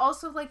 but it's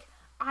also, like,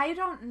 I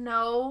don't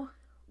know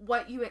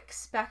what you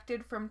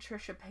expected from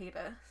Trisha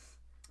Paytas.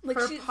 Like,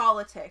 for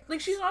politics.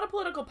 Like, she's not a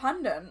political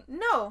pundit.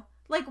 No.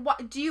 Like,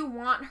 what, do you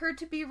want her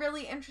to be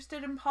really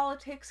interested in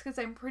politics? Because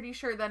I'm pretty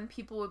sure then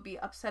people would be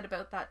upset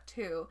about that,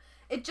 too.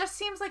 It just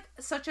seems like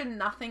such a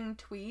nothing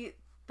tweet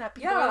that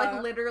people are,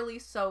 like, literally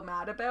so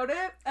mad about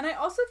it. And I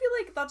also feel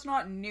like that's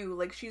not new.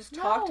 Like, she's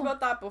talked about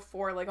that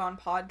before, like, on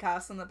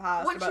podcasts in the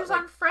past. When she was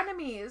on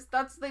Frenemies,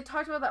 they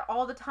talked about that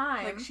all the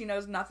time. Like, she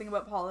knows nothing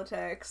about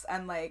politics,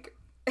 and, like,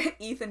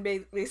 Ethan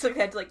basically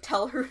had to, like,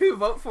 tell her who to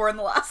vote for in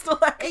the last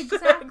election.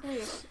 Exactly.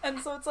 And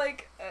so it's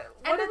like...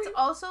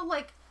 also,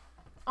 like,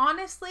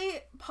 honestly,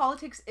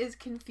 politics is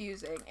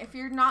confusing. If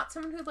you're not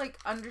someone who, like,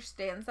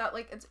 understands that,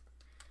 like,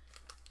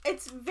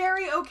 it's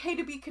very okay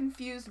to be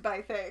confused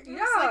by things.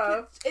 Yeah.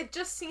 Like, it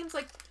just seems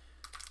like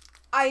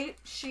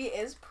she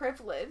is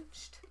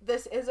privileged.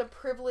 This is a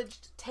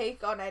privileged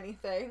take on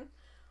anything.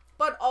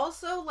 But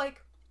also,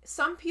 like,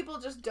 some people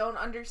just don't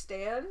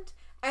understand.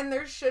 And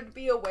there should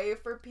be a way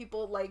for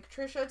people like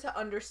Trisha to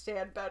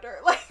understand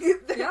better. Like,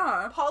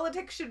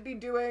 politics should be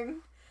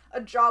doing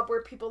a job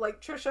where people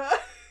like Trisha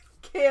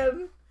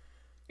can...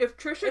 If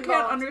Trisha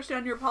can't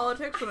understand your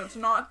politics, then it's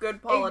not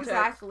good politics.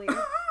 Exactly.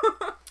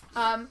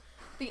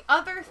 The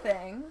other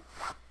thing,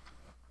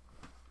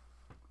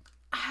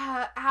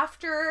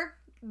 after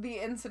the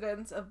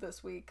incidents of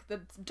this week,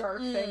 the dark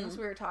things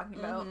we were talking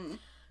about,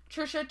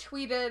 Trisha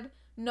tweeted,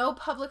 "No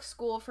public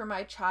school for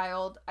my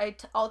child.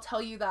 I'll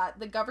tell you that.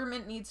 The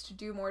government needs to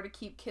do more to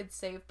keep kids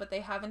safe, but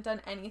they haven't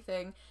done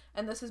anything,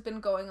 and this has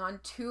been going on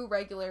too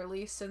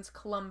regularly since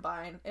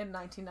Columbine in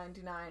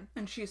 1999.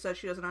 And she says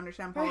she doesn't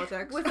understand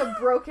politics. With a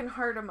broken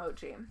heart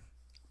emoji.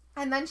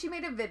 And then she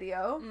made a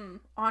video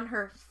on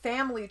her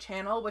family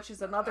channel, which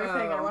is another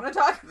thing I want to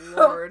talk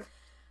about,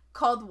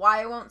 called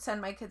Why I Won't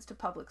Send My Kids to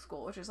Public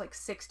School, which is like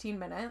 16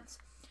 minutes.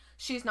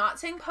 She's not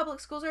saying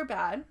public schools are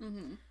bad.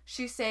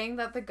 She's saying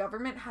that the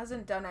government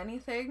hasn't done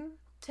anything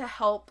to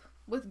help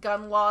with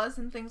gun laws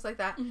and things like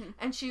that.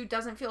 And she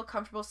doesn't feel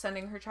comfortable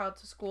sending her child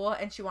to school,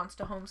 and she wants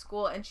to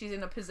homeschool, and she's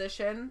in a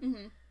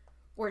position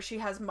where she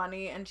has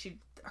money, and she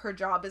her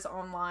job is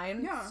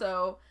online. Yeah.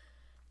 So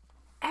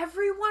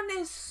everyone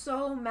is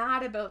so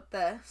mad about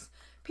this.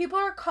 People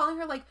are calling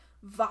her, like,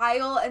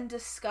 vile and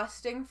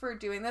disgusting for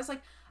doing this.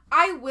 Like,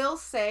 I will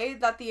say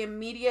that the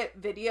immediate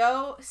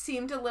video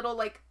seemed a little,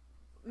 like,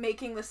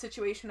 making the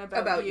situation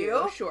about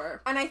you.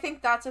 Sure. And I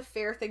think that's a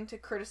fair thing to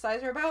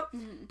criticize her about.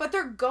 Mm-hmm. But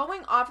they're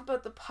going off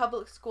about the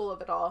public school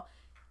of it all.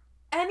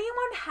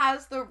 Anyone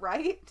has the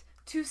right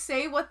to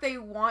say what they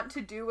want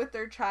to do with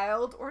their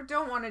child or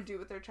don't want to do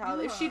with their child.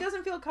 Yeah. If she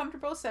doesn't feel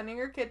comfortable sending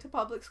her kid to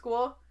public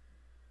school,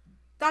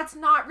 that's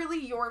not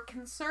really your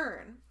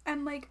concern.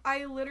 And, like,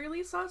 I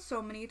literally saw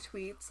so many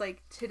tweets,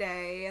 like,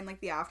 today and,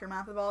 like, the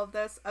aftermath of all of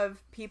this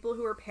of people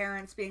who are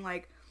parents being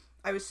like,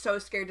 I was so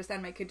scared to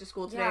send my kid to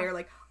school today, Yeah. or,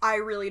 like, I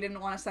really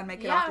didn't want to send my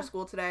kid Yeah. off to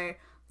school today.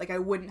 Like, I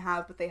wouldn't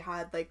have, but they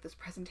had, like, this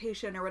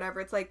presentation or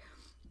whatever. It's like,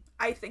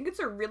 I think it's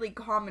a really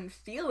common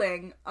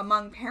feeling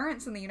among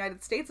parents in the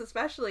United States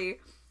especially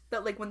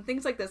that, like, when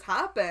things like this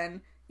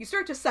happen, you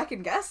start to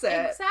second guess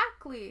it.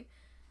 Exactly.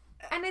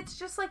 And it's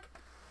just, like,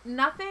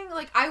 nothing,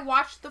 like, I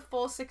watched the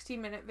full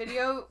 60-minute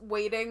video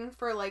waiting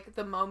for, like,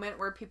 the moment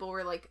where people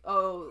were like,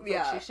 oh, like,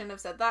 Yeah. she shouldn't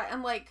have said that.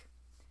 And, like,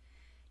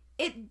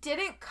 it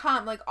didn't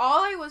come. Like,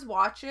 all I was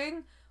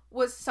watching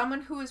was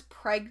someone who is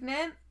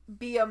pregnant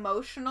be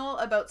emotional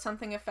about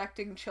something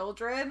affecting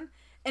children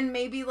and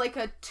maybe, like,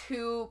 a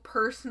too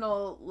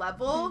personal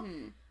level.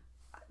 Mm-hmm.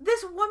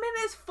 This woman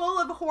is full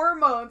of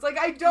hormones. Like,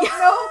 I don't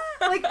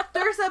know. Like,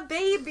 there's a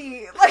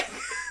baby. Like,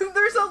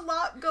 there's a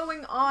lot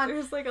going on.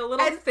 There's, like, a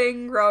little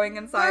thing growing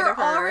inside of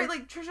her. Already,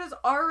 like, Trisha's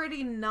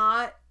already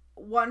not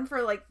one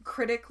for, like,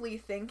 critically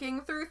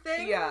thinking through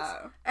things.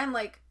 Yeah. And,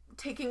 like,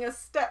 taking a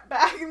step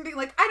back and being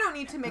like, I don't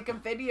need to make a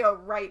video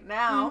right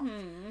now.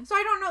 Mm-hmm. So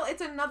I don't know.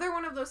 It's another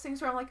one of those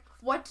things where I'm like,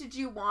 what did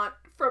you want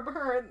from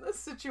her in this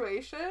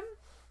situation?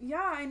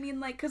 Yeah, I mean,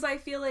 like, because I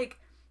feel like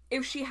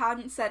if she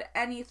hadn't said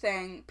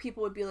anything,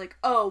 people would be like,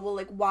 oh, well,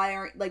 like, why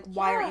aren't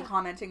you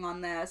commenting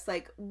on this?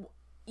 Like,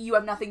 you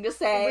have nothing to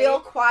say. Real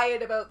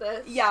quiet about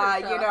this. Yeah,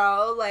 Trisha. you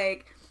know,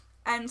 like,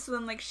 and so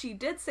then, like, she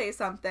did say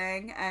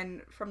something,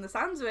 and from the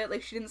sounds of it,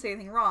 like, she didn't say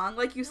anything wrong.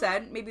 Like you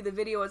said, maybe the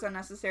video was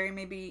unnecessary,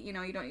 maybe, you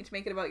know, you don't need to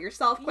make it about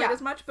yourself quite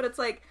as much, but it's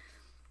like,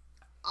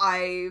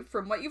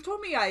 from what you've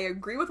told me, I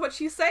agree with what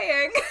she's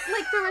saying.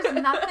 Like, there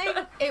was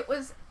nothing,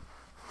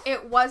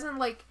 it wasn't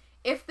like,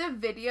 if the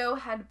video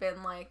had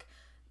been like,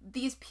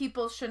 these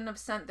people shouldn't have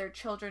sent their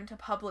children to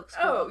public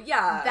school. Oh,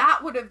 yeah. That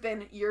would have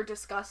been, you're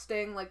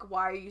disgusting, like,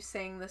 why are you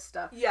saying this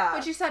stuff? Yeah.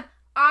 But she said,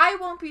 I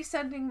won't be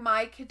sending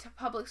my kid to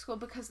public school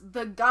because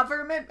the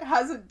government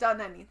hasn't done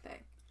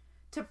anything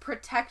to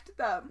protect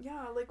them.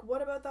 Yeah, like,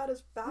 what about that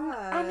is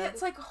bad? And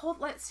it's like,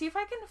 let's see if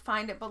I can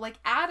find it, but, like,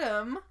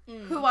 Adam,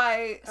 who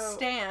I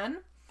stan,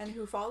 and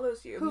who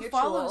follows you, who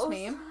follows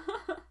me,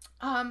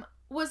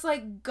 was,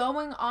 like,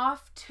 going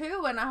off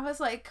too, and I was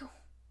like,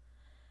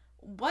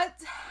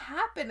 what's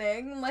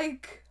happening?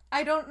 Like,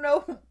 I don't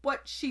know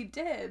what she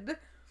did.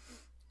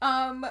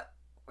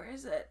 Where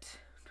is it?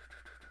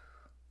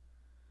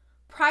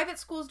 Private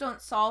schools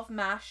don't solve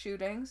mass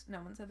shootings. No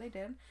one said they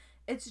did.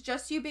 It's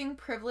just you being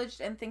privileged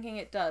and thinking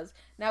it does.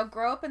 Now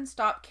grow up and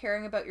stop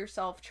caring about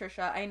yourself,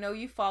 Trisha. I know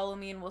you follow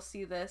me and will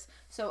see this,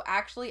 so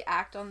actually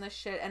act on this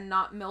shit and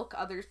not milk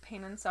others'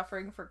 pain and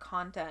suffering for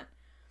content.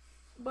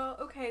 Well,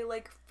 okay,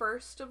 like,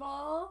 first of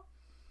all,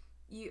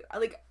 you,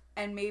 like,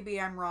 and maybe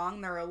I'm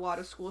wrong, there are a lot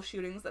of school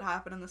shootings that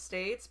happen in the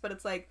States, but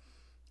it's like,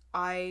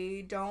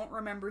 I don't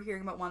remember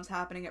hearing about ones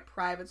happening at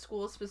private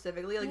schools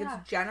specifically. Like,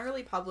 it's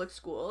generally public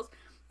schools.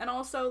 And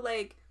also,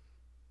 like,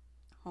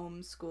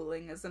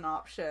 homeschooling is an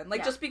option.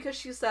 Like, just because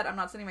she said, I'm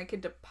not sending my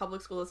kid to public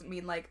school doesn't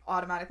mean, like,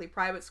 automatically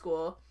private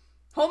school.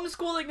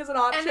 Homeschooling is an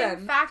option. And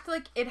in fact,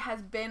 like, it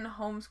has been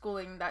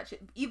homeschooling that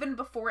even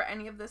before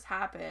any of this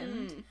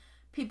happened.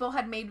 People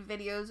had made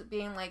videos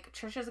being like,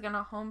 Trisha's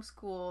gonna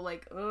homeschool,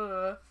 like,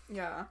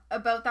 yeah,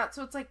 about that.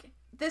 So it's like,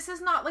 this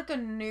is not, like, a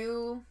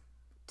new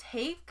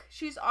take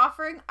she's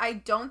offering. I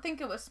don't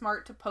think it was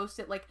smart to post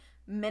it, like,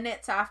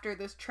 minutes after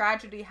this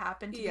tragedy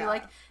happened to be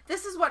like,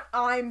 this is what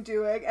I'm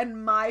doing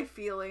and my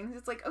feelings.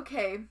 It's like,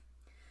 okay,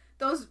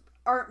 those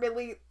aren't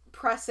really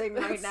pressing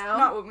right now.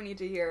 Not what we need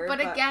to hear. But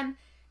again,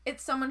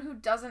 it's someone who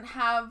doesn't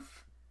have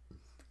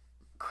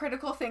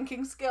critical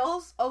thinking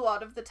skills a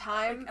lot of the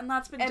time, and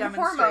that's been and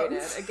demonstrated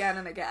hormones. Again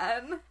and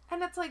again.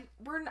 And it's like,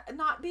 we're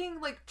not being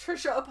like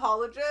Trisha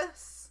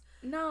apologists.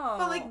 No.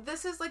 But like,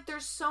 this is like,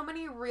 there's so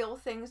many real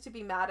things to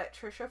be mad at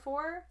Trisha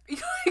for.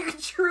 Like,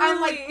 truly.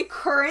 And like,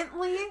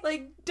 currently,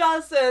 like,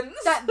 dozens.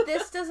 that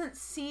this doesn't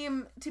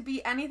seem to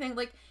be anything.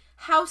 Like,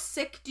 how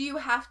sick do you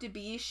have to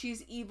be?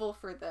 She's evil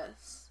for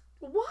this.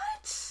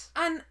 What?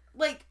 And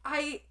like,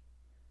 I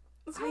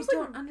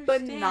don't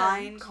understand.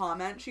 Benign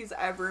comment she's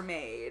ever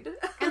made.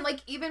 And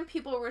like, even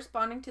people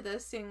responding to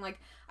this saying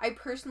like, I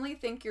personally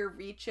think you're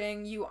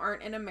reaching, you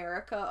aren't in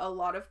America. A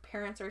lot of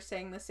parents are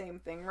saying the same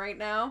thing right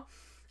now.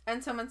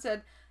 And someone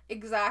said,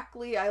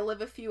 exactly, I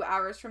live a few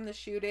hours from the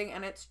shooting,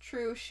 and it's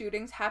true,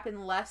 shootings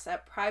happen less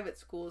at private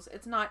schools.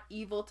 It's not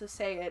evil to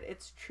say it,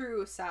 it's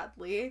true,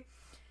 sadly.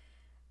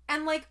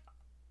 And like,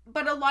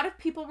 but a lot of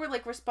people were,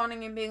 like,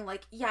 responding and being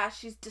like, yeah,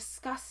 she's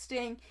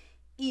disgusting,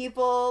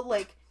 evil,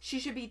 like, she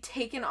should be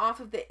taken off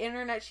of the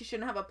internet, she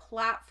shouldn't have a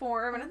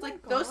platform, and it's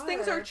like, those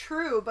things are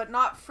true, but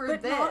not for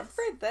this. But not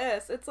for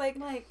this. It's like,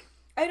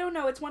 I don't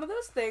know, it's one of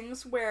those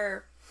things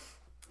where,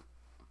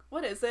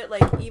 what is it?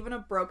 Like, even a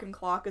broken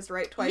clock is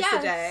right twice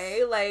a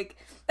day. Like,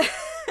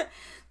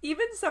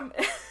 even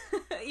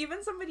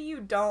somebody you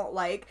don't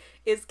like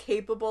is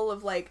capable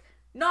of, like,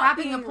 not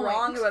being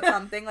wrong about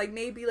something, like,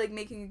 maybe, like,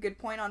 making a good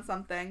point on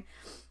something.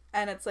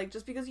 And it's like,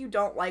 just because you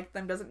don't like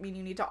them doesn't mean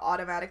you need to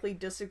automatically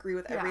disagree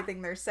with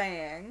everything they're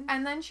saying.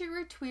 And then she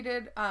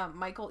retweeted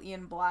Michael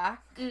Ian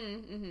Black,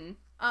 who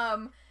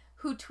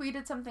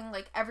tweeted something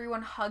like,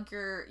 everyone hug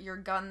your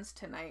guns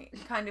tonight,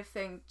 kind of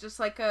thing. Just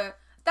like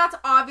that's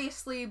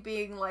obviously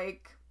being,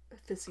 like,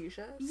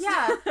 facetious.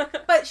 Yeah,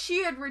 but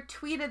she had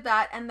retweeted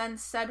that and then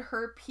said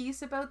her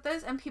piece about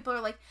this, and people are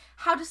like,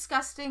 how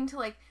disgusting to,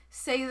 like,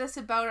 say this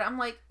about it. I'm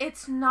like,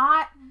 it's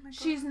not,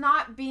 she's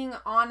not being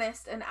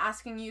honest and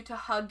asking you to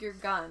hug your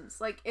guns.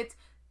 Like,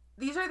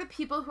 these are the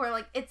people who are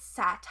like, it's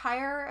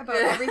satire about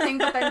everything,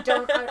 but then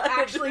don't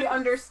actually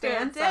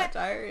understand it.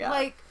 Satire, yeah.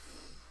 Like,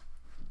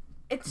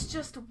 it's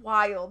just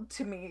wild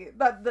to me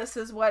that this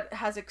is what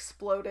has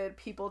exploded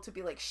people to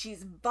be like,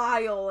 she's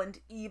vile and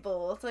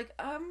evil. It's like,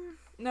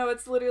 No,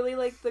 it's literally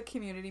like the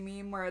Community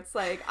meme where it's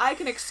like, I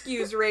can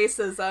excuse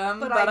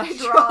racism, but I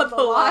draw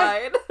the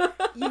line.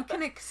 You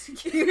can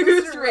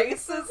excuse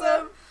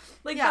racism?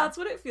 Like, that's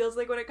what it feels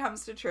like when it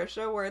comes to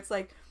Trisha, where it's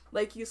like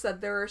you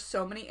said, there are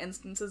so many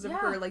instances of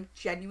her, like,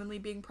 genuinely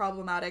being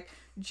problematic,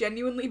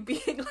 genuinely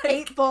being, like,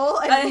 hateful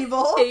and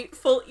evil.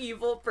 Hateful,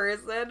 evil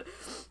person.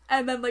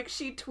 And then, like,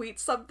 she tweets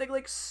something,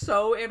 like,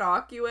 so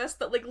innocuous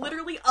that, like,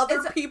 literally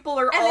other people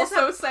are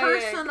also saying.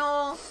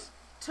 Personal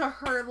to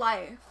her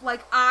life.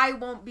 Like, I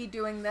won't be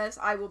doing this,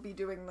 I will be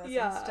doing this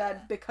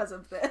instead because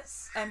of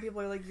this. And people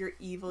are like, you're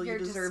evil, you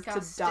deserve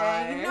disgusting. To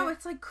die. No,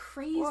 it's, like,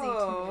 crazy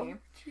to me.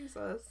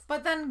 Jesus.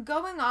 But then,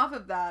 going off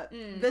of that,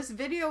 this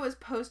video was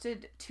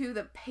posted to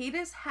the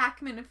Paytas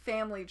Hackman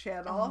family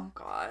channel. Oh,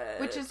 God.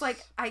 Which is,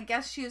 like, I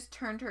guess she has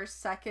turned her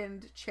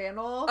second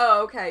channel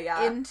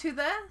into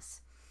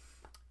this.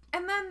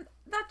 And then,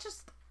 that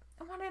just,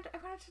 I wanted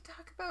to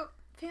talk about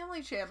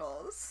family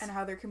channels. And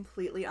how they're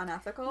completely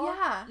unethical.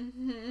 Yeah.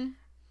 Mm-hmm.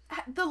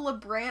 The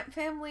LeBrant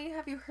family,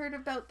 have you heard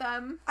about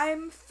them?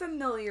 I'm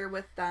familiar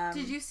with them.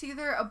 Did you see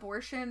their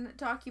abortion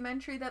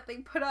documentary that they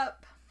put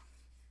up?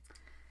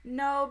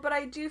 No, but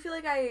I do feel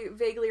like I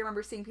vaguely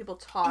remember seeing people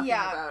talking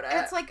about it.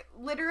 It's like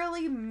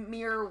literally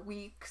mere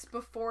weeks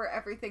before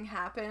everything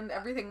happened,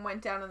 everything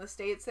went down in the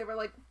States, they were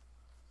like,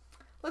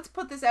 let's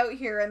put this out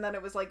here, and then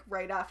it was like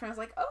right after, and I was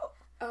like,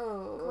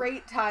 oh,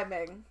 great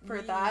timing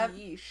for that.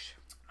 Yeesh.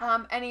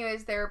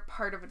 Anyways, they're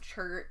part of a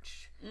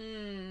church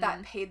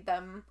that paid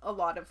them a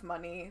lot of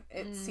money.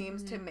 It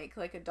seems to make,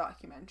 like, a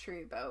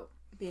documentary about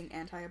being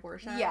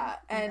anti-abortion. Yeah,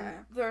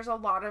 and there's a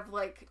lot of,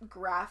 like,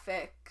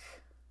 graphic,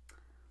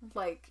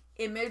 like,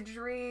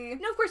 imagery.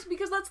 No, of course,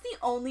 because that's the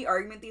only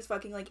argument these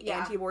fucking, like,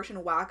 anti-abortion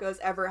wackos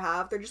ever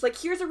have. They're just like,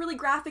 here's a really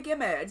graphic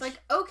image. It's like,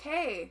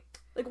 okay.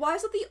 Like, why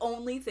is it the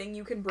only thing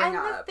you can bring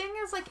up? And the thing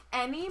is, like,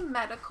 any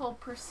medical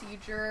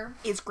procedure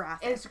is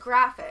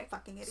graphic.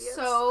 Fucking idiots.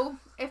 So,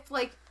 if,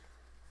 like,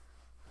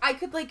 I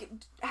could, like,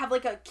 have,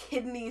 like, a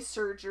kidney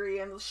surgery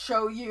and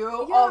show you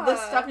all this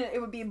stuff, and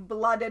it would be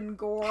blood and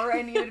gore,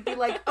 and you'd be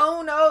like,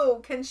 oh no,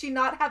 can she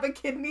not have a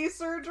kidney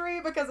surgery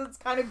because it's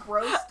kind of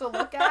gross to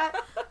look at?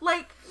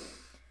 Like,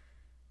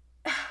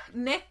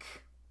 Nick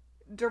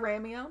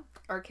D'Aramio,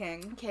 our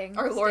king,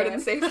 our Lord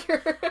and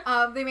Savior.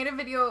 They made a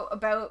video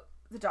about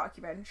the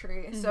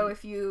documentary, so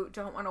if you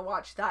don't want to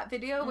watch that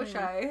video, which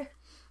I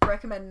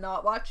recommend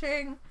not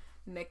watching,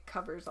 Nick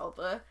covers all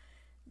the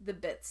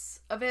bits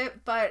of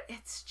it, but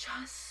it's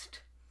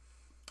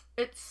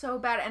so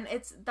bad, and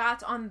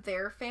that's on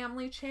their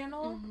family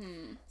channel,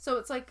 so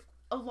it's like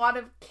a lot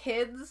of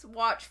kids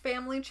watch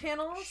family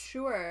channels,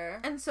 sure,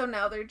 and so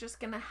now they're just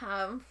gonna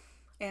have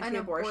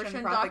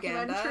anti-abortion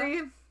propaganda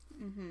documentary.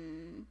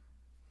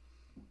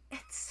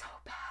 It's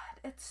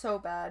so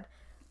bad.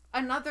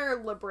 Another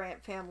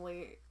LeBrant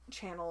family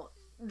channel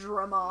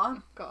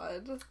drama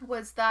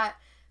was that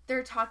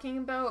they're talking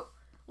about,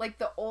 like,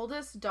 the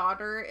oldest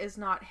daughter is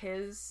not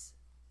his,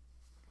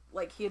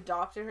 like, he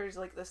adopted her as,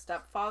 like, the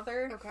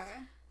stepfather. Okay.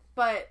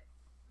 But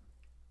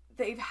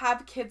they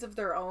have kids of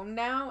their own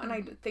now, and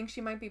I think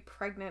she might be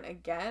pregnant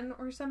again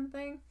or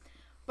something.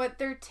 But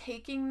they're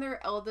taking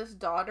their eldest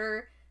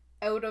daughter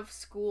out of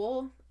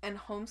school and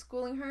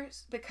homeschooling her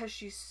because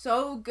she's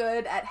so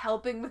good at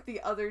helping with the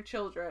other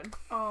children.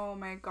 Oh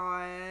my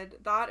god.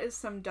 That is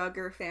some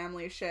Duggar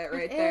family shit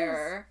right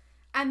there.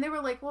 And they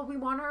were like, well, we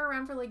want her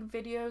around for, like,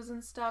 videos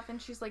and stuff,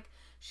 and she's like,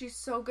 she's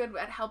so good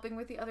at helping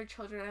with the other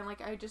children, and,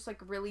 like, I just, like,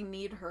 really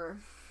need her.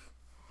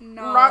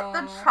 No. Let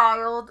the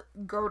child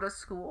go to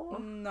school.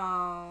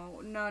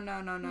 No.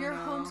 You're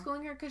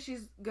homeschooling her because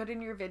she's good in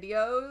your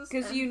videos.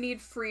 Because you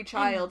need free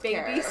child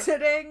care.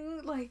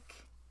 Babysitting, like...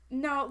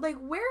 No, like,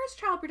 where is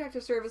Child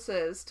Protective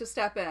Services to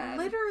step in?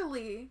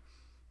 Literally.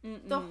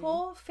 The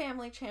whole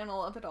Family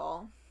Channel of it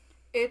all.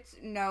 It's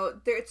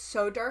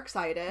so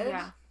dark-sided.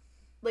 Yeah.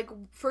 Like,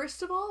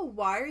 first of all,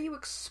 why are you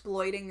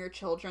exploiting your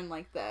children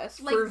like this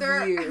like for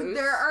views?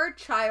 There are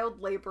child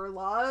labor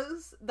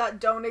laws that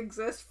don't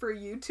exist for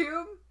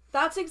YouTube.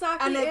 That's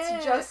exactly and it. And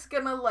it's just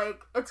gonna,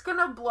 it's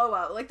gonna blow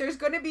out. Like, there's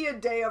gonna be a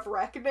day of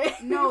reckoning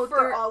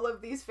for all of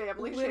these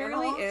family channels.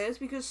 Literally is,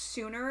 because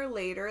sooner or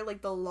later,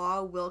 like, the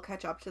law will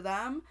catch up to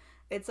them.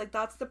 It's, like,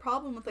 that's the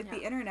problem with, like,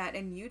 the internet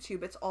and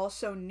YouTube. It's all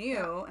so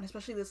new, and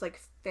especially this,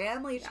 like,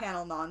 family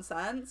channel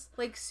nonsense.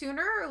 Like,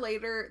 sooner or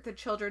later, the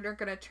children are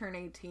gonna turn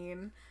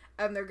 18,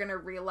 and they're gonna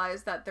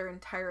realize that their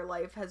entire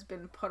life has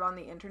been put on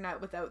the internet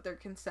without their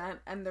consent,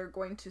 and they're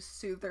going to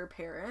sue their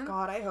parents.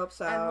 God, I hope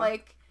so. And,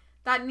 like,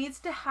 that needs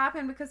to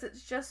happen because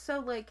it's just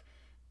so, like,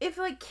 if,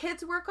 like,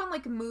 kids work on,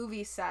 like,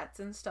 movie sets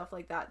and stuff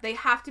like that, they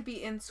have to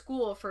be in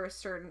school for a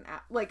certain,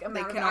 amount of hours.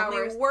 They can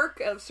only work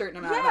a certain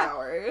amount of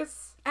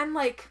hours. And,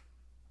 like,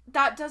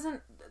 that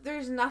doesn't,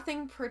 there's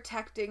nothing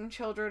protecting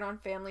children on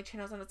family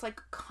channels, and it's,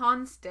 like,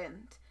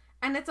 constant.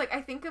 And it's, like,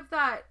 I think of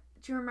that,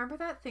 do you remember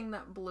that thing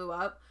that blew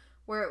up,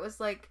 where it was,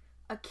 like,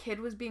 a kid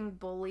was being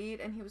bullied,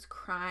 and he was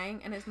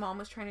crying, and his mom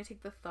was trying to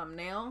take the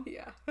thumbnail?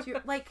 Yeah.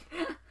 Like,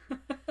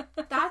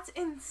 that's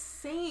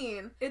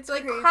insane. It's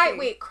like,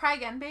 crazy. Cry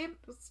again, babe.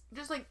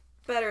 Just, like,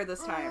 better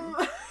this time.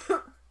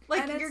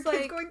 Like, and your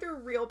kid's going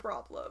through real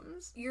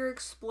problems. You're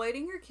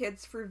exploiting your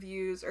kids for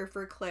views or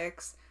for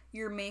clicks.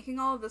 You're making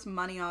all of this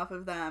money off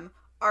of them.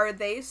 Are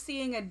they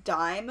seeing a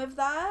dime of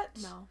that?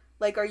 No.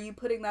 Like, are you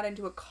putting that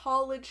into a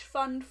college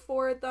fund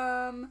for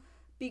them?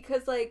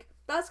 Because, like,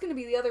 that's going to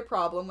be the other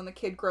problem when the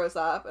kid grows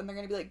up, and they're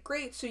going to be like,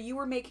 great, so you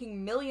were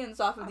making millions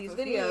off of these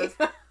videos.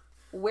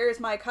 Where's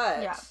my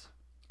cut? Yeah.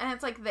 And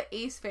it's like the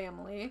Ace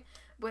family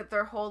with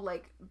their whole,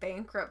 like,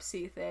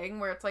 bankruptcy thing,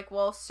 where it's like,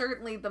 well,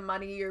 certainly the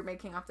money you're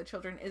making off the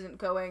children isn't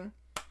going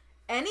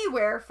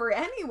anywhere for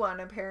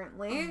anyone,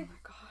 apparently. Oh my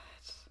god.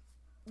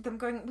 Them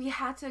going, we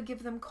had to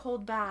give them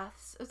cold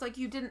baths. It's like,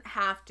 you didn't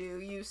have to.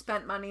 You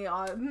spent money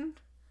on,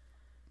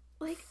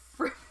 like,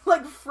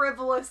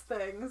 frivolous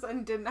things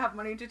and didn't have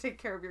money to take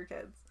care of your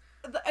kids.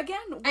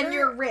 And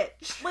you're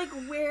rich. Like,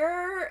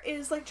 where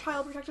is, like,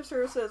 Child Protective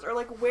Services? Or,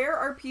 like, where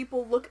are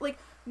people like,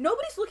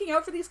 nobody's looking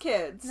out for these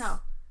kids. No.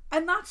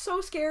 And that's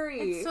so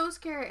scary. It's so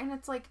scary. And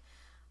it's like,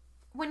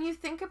 when you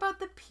think about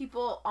the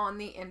people on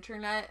the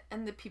internet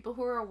and the people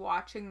who are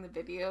watching the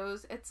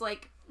videos, it's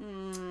like,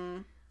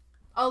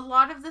 a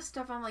lot of the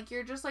stuff, I'm like,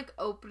 you're just, like,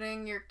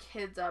 opening your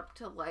kids up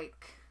to,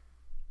 like,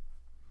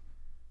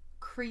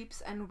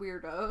 creeps and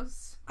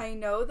weirdos. I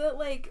know that,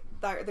 like,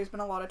 there's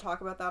been a lot of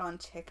talk about that on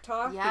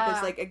TikTok. Yeah.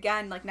 Because, like,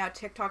 again, like, now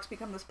TikTok's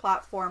become this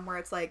platform where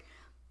it's like,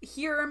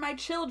 here are my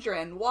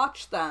children,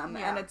 watch them.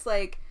 Yeah. And it's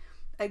like,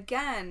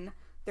 again,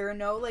 there are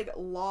no, like,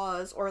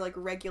 laws or, like,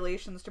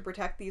 regulations to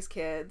protect these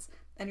kids,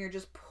 and you're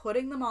just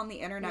putting them on the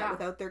internet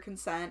without their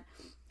consent.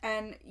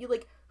 And you,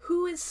 like,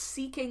 who is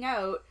seeking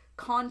out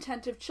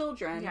content of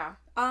children? Yeah.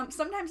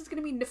 Sometimes it's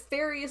gonna be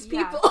nefarious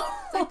people.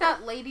 It's like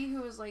that lady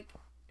who was, like,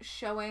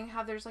 showing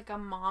how there's, like, a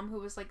mom who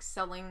was, like,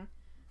 selling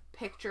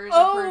pictures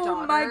of her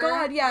daughter. Oh my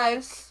god,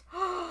 yes.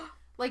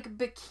 Like,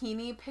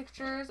 bikini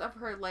pictures of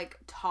her, like,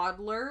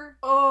 toddler.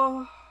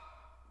 Oh.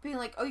 Being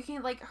like, oh, you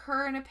can, like,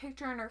 her in a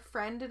picture and her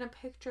friend in a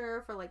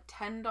picture for, like,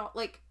 $10.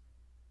 Like,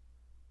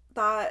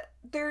 that,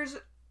 there's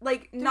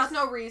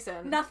no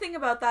reason. Nothing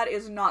about that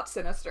is not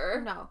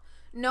sinister. No.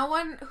 No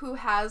one who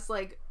has,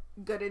 like,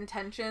 good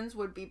intentions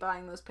would be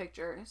buying those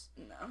pictures.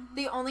 No.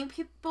 The only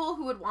people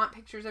who would want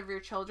pictures of your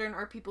children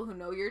are people who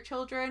know your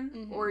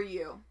children or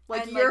you.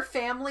 Like, and, your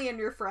family and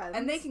your friends.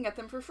 And they can get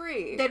them for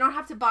free. They don't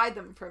have to buy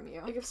them from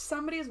you. Like, if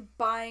somebody's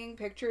buying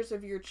pictures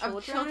of your children...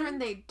 Of children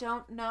they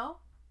don't know...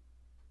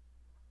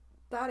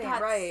 That's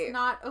right. That's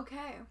not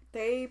okay.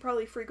 They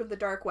probably frequent the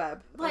dark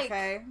web, like,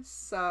 okay?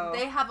 So...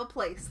 They have a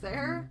place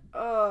there.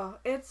 Oh,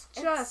 it's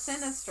just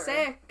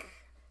sinister.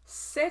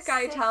 Sick,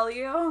 I tell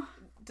you.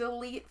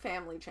 Delete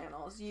family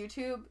channels.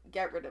 YouTube,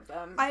 get rid of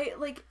them.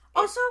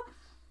 Also,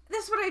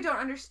 this is what I don't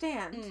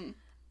understand.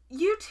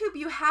 YouTube,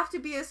 you have to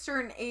be a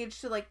certain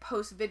age to, like,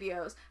 post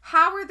videos.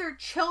 How are there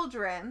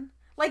children?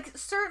 Like,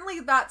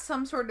 certainly that's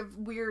some sort of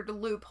weird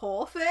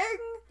loophole thing.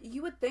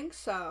 You would think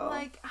so.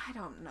 Like, I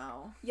don't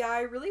know. Yeah,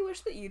 I really wish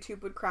that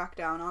YouTube would crack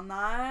down on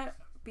that,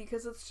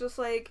 because it's just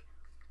like,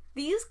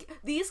 these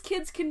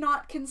kids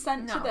cannot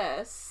consent to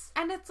this.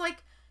 And it's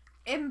like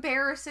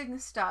embarrassing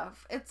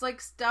stuff. It's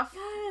like stuff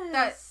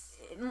that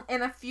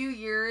in a few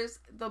years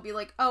they'll be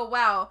like, oh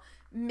wow,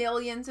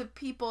 millions of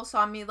people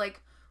saw me, like,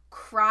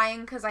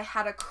 crying because I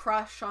had a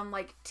crush on,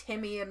 like,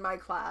 Timmy in my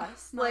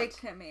class. Like,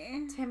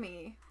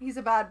 Timmy. He's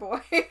a bad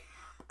boy.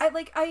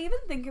 I even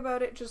think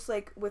about it just,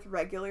 like, with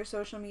regular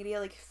social media,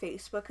 like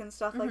Facebook and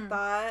stuff like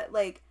that.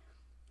 Like,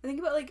 I think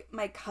about, like,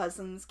 my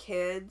cousin's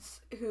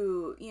kids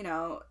who, you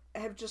know,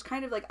 have just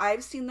kind of, like,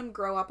 I've seen them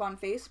grow up on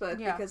Facebook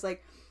because,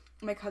 like,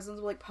 my cousins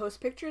will, like,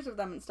 post pictures of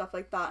them and stuff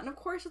like that. And, of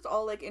course, it's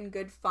all, like, in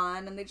good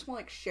fun, and they just want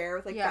to, like, share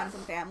with, like, friends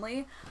and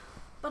family.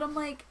 But I'm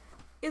like,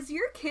 is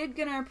your kid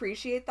gonna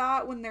appreciate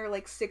that when they're,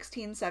 like,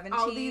 16, 17?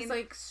 All these,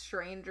 like,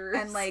 strangers.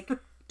 And, like,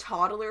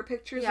 toddler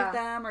pictures of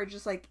them are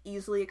just, like,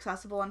 easily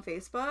accessible on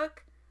Facebook.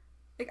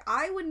 Like,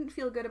 I wouldn't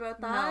feel good about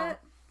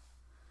that.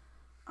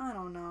 No. I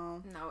don't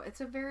know. No,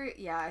 it's a very...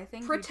 Yeah, I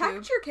think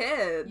protect your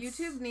kids.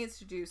 YouTube needs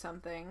to do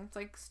something. It's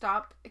like,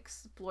 stop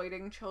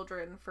exploiting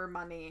children for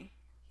money.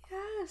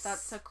 Yes.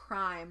 That's a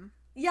crime.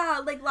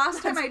 Yeah, like,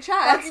 last time I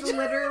checked. That's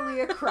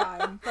literally a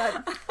crime.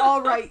 But,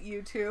 alright,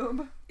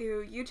 YouTube.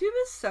 Ew, YouTube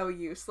is so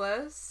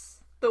useless.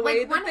 The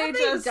way that they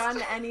just...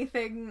 done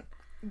anything...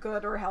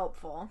 good or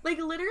helpful. Like,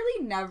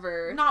 literally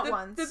never. Not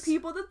once. The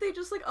people that they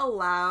just, like,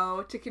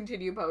 allow to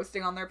continue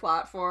posting on their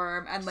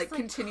platform and, like,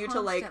 continue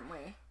constantly.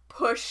 To, like,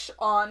 push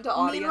on to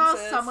audiences. Meanwhile,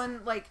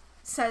 someone, like,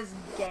 says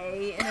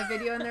gay in a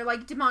video and they're,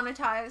 like,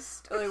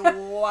 demonetized. Like,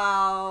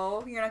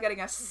 wow. You're not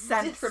getting a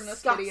cent from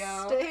this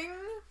video.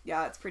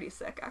 Yeah, it's pretty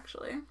sick,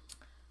 actually.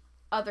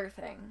 Other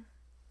thing.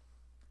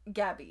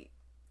 Gabby.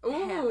 Ooh.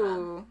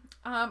 Hannah.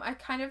 I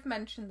kind of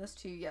mentioned this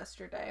to you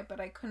yesterday, but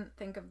I couldn't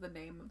think of the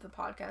name of the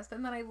podcast,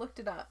 and then I looked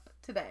it up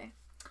today.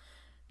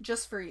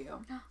 Just for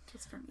you.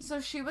 Just for me. So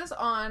she was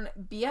on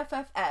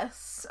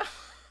BFFS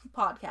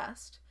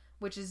podcast,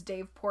 which is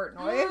Dave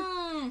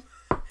Portnoy.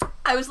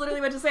 I was literally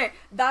about to say,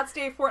 that's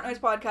Dave Portnoy's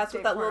podcast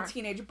with that little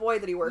teenage boy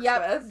that he works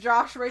with.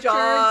 Josh Richards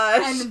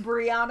and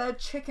Brianna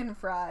Chicken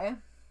Fry.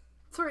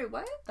 Sorry,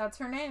 what? That's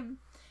her name.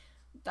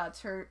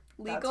 That's her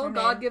legal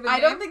God-given name. I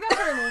don't think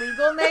that's her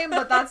legal name,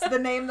 but that's the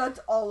name that's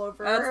all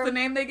over her. That's the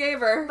name they gave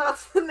her.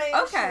 That's the name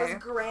she was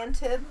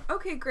granted.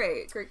 Okay,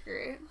 great.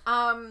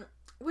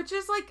 Which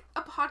is, like,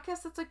 a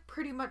podcast that's, like,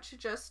 pretty much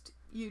just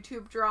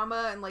YouTube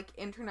drama and, like,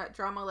 internet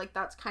drama. Like,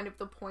 that's kind of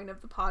the point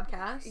of the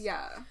podcast.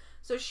 Yeah.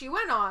 So she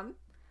went on,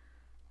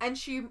 and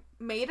she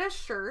made a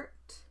shirt,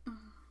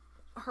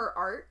 her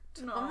art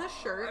on the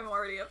shirt. I'm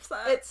already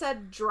upset. It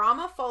said,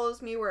 "Drama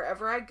follows me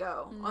wherever I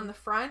go," on the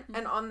front,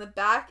 and on the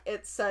back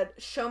it said,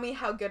 "Show me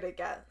how good it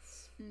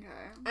gets." Okay.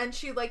 And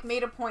she, like,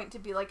 made a point to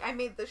be like, I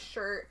made this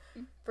shirt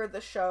for the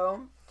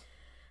show.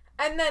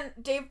 And then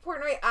Dave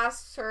Portnoy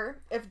asks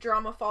her if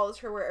drama follows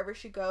her wherever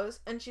she goes,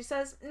 and she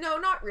says, "No,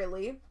 not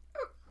really.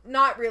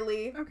 Not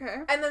really."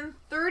 Okay. And then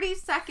 30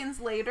 seconds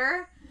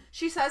later,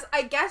 she says,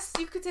 "I guess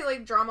you could say,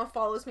 like, drama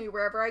follows me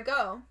wherever I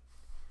go."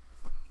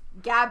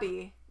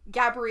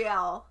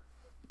 Gabrielle.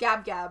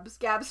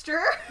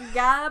 Gabster.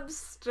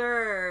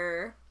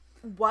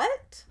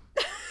 What?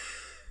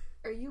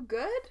 Are you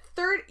good?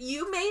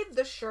 You made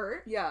the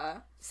shirt.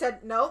 Yeah.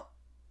 Said nope.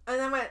 And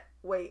then went,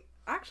 wait.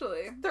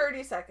 Actually.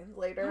 30 seconds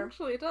later.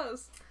 Actually, it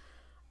does.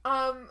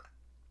 And,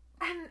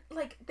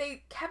 like,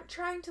 they kept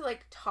trying to,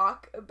 like,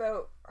 talk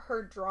about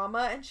her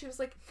drama, and she was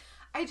like,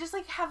 I just,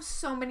 like, have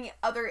so many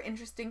other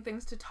interesting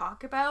things to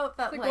talk about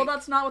that, like... Well,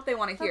 that's not what they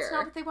want to hear. That's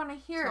not what they want to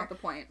hear. That's not the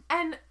point.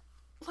 And,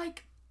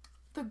 like...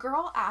 The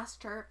girl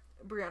asked her,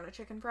 Brianna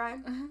Chicken Fry,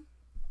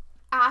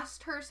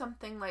 asked her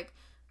something like,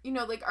 you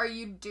know, like, are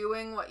you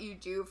doing what you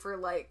do for,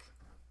 like,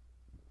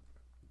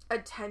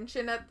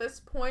 attention at this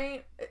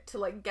point to,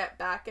 like, get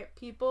back at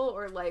people,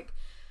 or, like,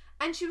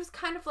 and she was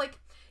kind of like,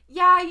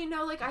 yeah, you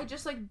know, like, I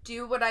just, like,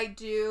 do what I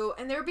do,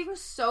 and they were being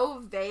so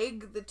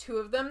vague, the two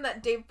of them,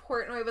 that Dave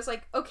Portnoy was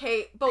like,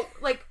 okay, but,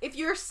 like, if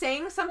you're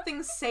saying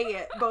something, say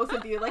it, both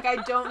of you, like, I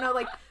don't know,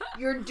 like,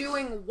 you're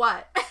doing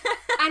what?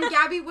 And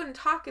Gabby wouldn't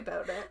talk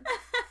about it.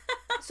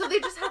 So they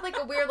just had, like,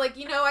 a weird, like,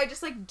 you know, I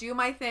just, like, do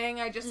my thing.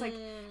 I just, like,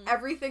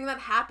 everything that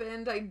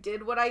happened, I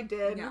did what I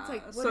did. Yeah, and it's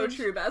like, so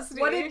true, bestie.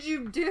 What did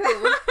you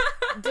do?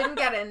 Didn't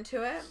get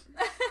into it.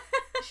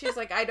 She's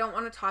like, I don't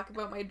want to talk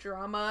about my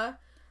drama.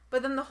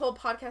 But then the whole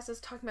podcast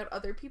is talking about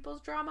other people's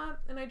drama,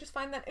 and I just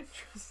find that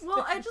interesting.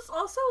 Well, I just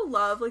also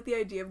love, like, the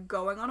idea of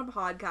going on a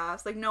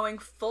podcast, like, knowing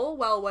full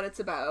well what it's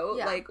about,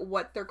 like,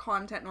 what their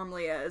content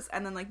normally is,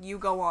 and then, like, you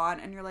go on,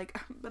 and you're like,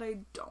 but I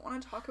don't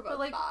want to talk about that. But,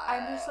 like,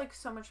 I'm just, like,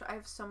 I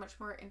have so much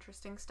more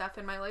interesting stuff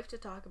in my life to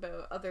talk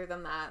about other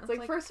than that. It's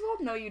like, first of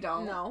all, no, you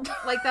don't. No.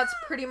 Like, that's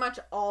pretty much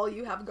all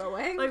you have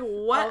going. Like,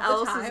 what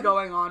else is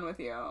going on with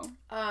you?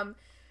 And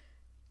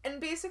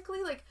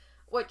basically, like,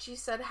 what she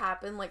said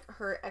happened, like,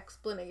 her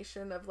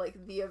explanation of,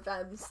 like, the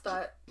events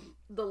that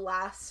the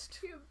last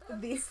few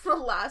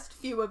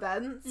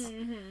events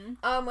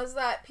was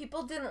that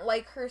people didn't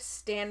like her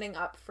standing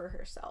up for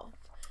herself.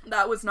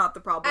 That was not the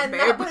problem, and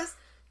babe.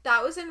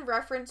 that was in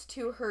reference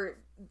to her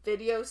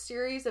video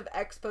series of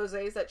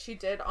exposés that she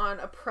did on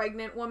a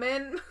pregnant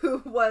woman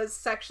who was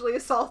sexually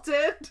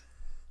assaulted.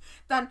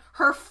 Then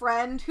her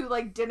friend who,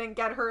 like, didn't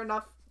get her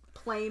enough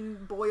plain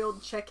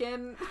boiled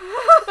chicken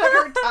at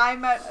her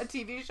time at a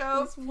TV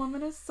show. This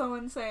woman is so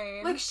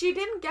insane. Like, she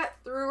didn't get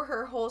through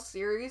her whole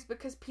series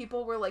because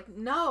people were like,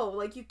 no,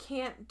 like, you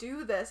can't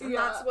do this. And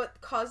that's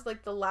what caused,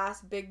 like, the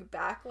last big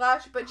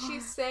backlash. But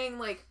she's saying,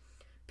 like,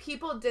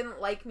 people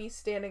didn't like me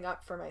standing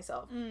up for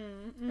myself.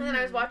 And then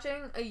I was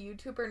watching a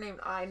YouTuber named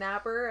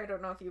iNapper. I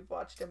don't know if you've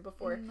watched him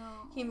before. No.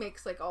 He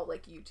makes, like, all,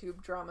 like,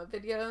 YouTube drama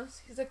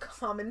videos. He's a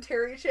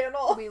commentary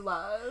channel. We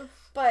love.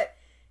 But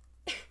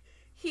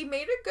he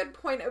made a good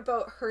point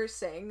about her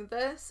saying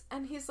this,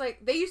 and he's like,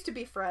 they used to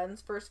be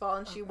friends, first of all,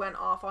 and she went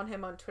off on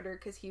him on Twitter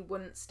because he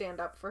wouldn't stand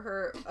up for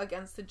her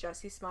against the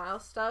Jessie Smile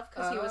stuff,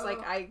 because he was like,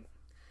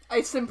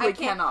 I simply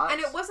cannot.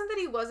 And it wasn't that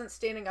he wasn't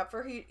standing up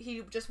for her,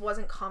 he just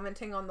wasn't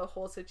commenting on the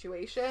whole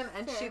situation,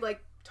 and she,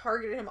 like,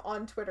 targeted him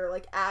on Twitter,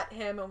 like, at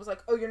him, and was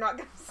like, oh, you're not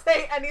gonna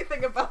say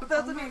anything about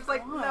this, and he's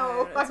like,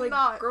 no, I'm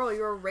not. Girl,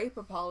 you're a rape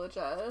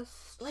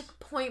apologist. Like,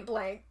 point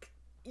blank,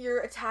 you're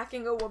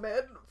attacking a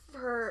woman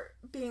for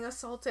being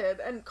assaulted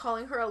and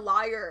calling her a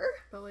liar.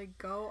 But, like,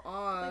 go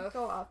off. Like,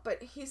 go off.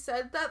 But he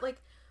said that,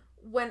 like,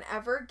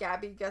 whenever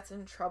Gabby gets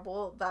in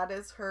trouble, that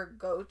is her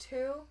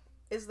go-to,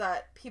 is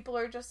that people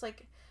are just,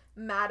 like,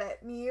 mad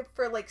at me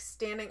for, like,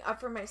 standing up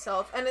for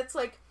myself. And it's,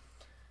 like,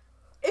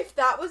 if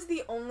that was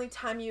the only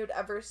time you'd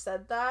ever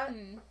said that,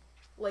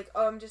 like,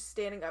 oh, I'm just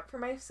standing up for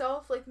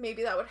myself, like,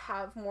 maybe that would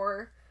have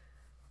more,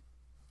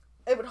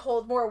 it would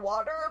hold more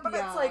water, but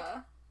it's, like,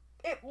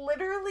 it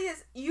literally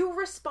is, you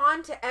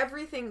respond to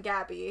everything,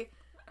 Gabby.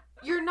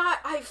 You're not,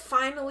 I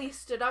finally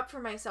stood up for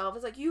myself.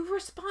 It's like, you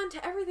respond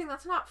to everything.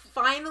 That's not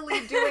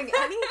finally doing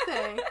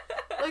anything.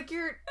 Like,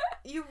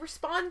 you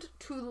respond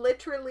to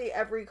literally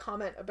every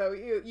comment about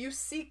you. You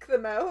seek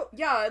them out.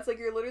 Yeah, it's like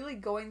you're literally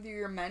going through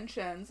your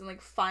mentions and,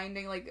 like,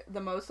 finding, like,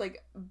 the most,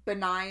 like,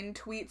 benign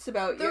tweets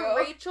about you. The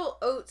Rachel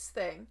Oates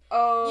thing.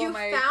 Oh, you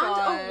my found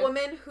God. a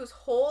woman whose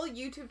whole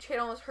YouTube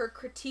channel is her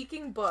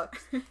critiquing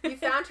books. You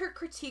found her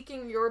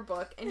critiquing your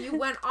book, and you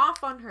went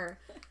off on her.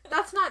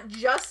 That's not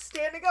just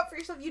standing up for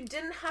yourself. You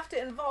didn't have to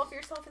involve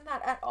yourself in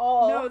that at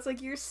all. No, it's like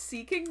you're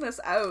seeking this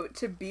out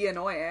to be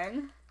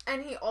annoying.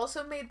 And he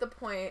also made the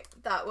point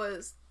that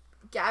was,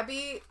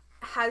 Gabby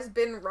has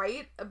been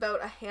right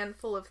about a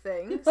handful of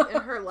things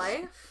in her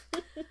life,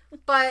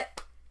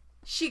 but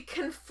she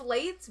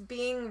conflates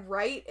being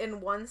right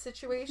in one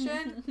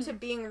situation to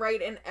being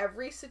right in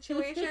every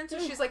situation. So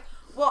she's like,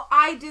 well,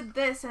 I did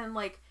this, and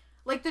like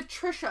the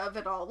Trisha of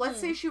it all. Let's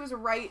say she was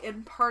right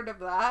in part of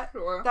that.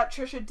 Sure. That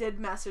Trisha did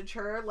message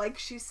her, like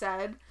she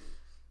said.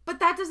 But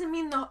that doesn't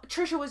mean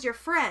Trisha was your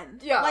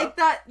friend. Yeah. Like,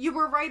 that you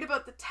were right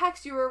about the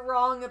text, you were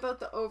wrong about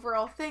the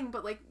overall thing.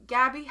 But, like,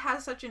 Gabby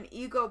has such an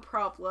ego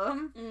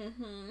problem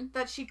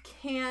that she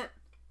can't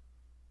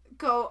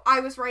go, I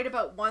was right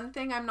about one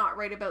thing, I'm not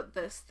right about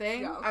this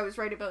thing. Yeah. I was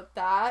right about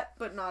that,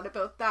 but not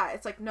about that.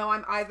 It's like, no,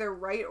 I'm either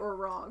right or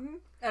wrong.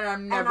 And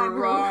I'm never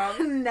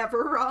wrong.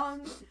 Never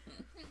wrong.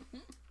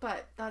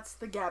 But that's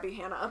the Gabby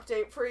Hanna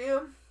update for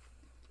you.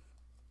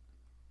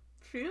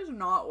 She is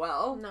not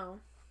well. No.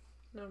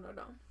 No.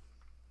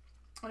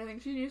 I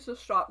think she needs to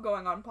stop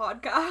going on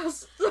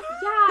podcasts. Yeah,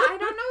 I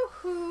don't know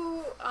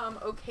who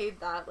okayed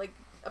that. Like,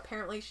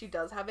 apparently she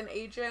does have an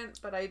agent,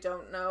 but I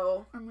don't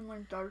know. I mean,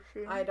 like, does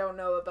she? I don't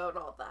know about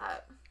all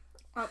that.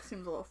 That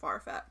seems a little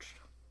far-fetched.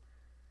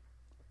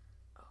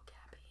 Oh,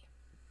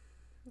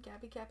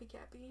 Gabby.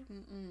 Gabby.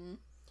 Mm-mm.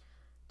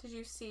 Did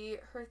you see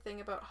her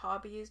thing about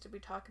hobbies? Did we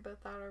talk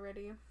about that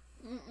already?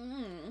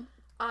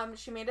 Mm-mm.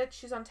 She made it.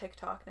 She's on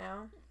TikTok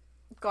now.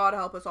 God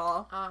help us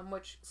all.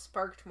 Which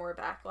sparked more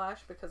backlash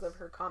because of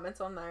her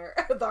comments on there.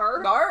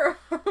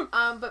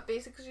 But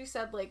basically she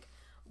said, like,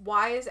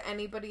 why is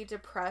anybody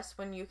depressed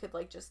when you could,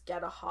 like, just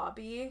get a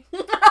hobby?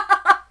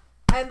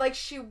 And, like,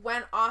 she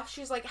went off.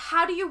 She's like,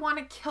 how do you want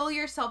to kill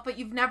yourself but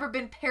you've never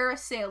been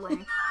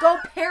parasailing? Go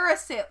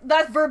parasail.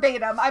 That's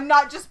verbatim. I'm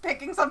not just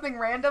picking something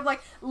random.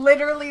 Like,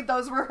 literally,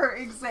 those were her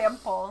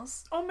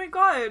examples. Oh my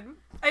God.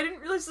 I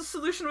didn't realize the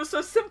solution was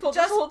so simple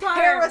just this whole time.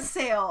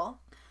 Parasail.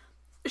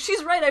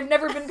 She's right, I've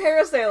never been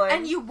parasailing.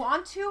 And you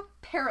want to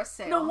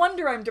parasail. No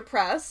wonder I'm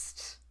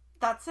depressed.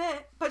 That's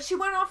it. But she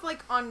went off,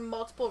 like, on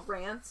multiple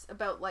rants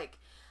about, like,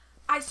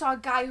 I saw a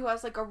guy who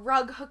has, like, a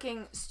rug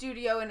hooking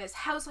studio in his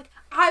house. Like,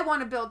 I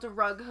want to build a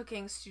rug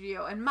hooking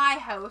studio in my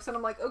house. And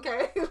I'm like,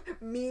 okay,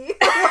 me?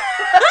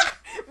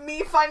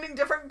 Me finding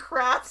different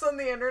crafts on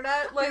the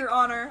internet. Like, Your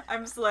Honor,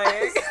 I'm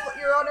slaying.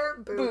 Your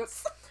Honor,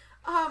 boots.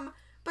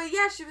 But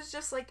yeah, she was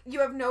just like,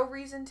 you have no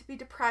reason to be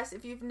depressed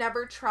if you've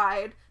never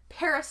tried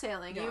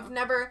parasailing. Yeah. You've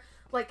never,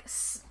 like,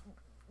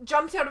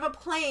 jumped out of a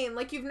plane.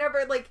 Like, you've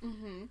never, like...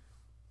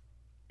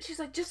 She's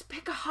like, just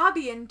pick a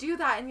hobby and do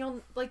that, and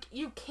you'll, like,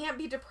 you can't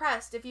be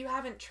depressed if you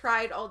haven't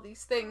tried all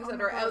these things that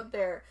are out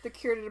there. The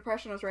cure to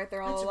depression was right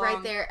there all along. It's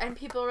right there. And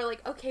people were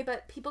like, okay,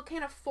 but people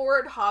can't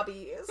afford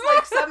hobbies.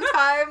 Like,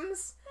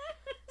 sometimes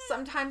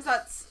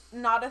that's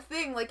not a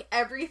thing. Like,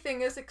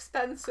 everything is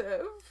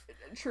expensive.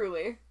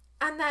 Truly.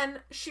 And then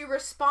she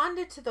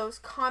responded to those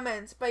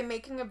comments by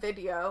making a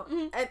video.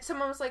 And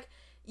someone was like,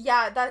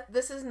 yeah,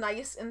 this is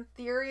nice in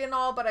theory and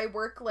all, but I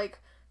work, like,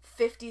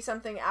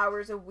 50-something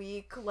hours a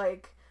week.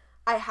 Like,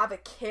 I have a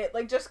kid.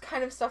 Like, just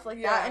kind of stuff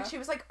like that. And she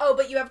was like, oh,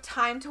 but you have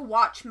time to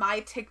watch my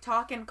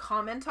TikTok and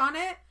comment on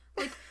it?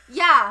 Like,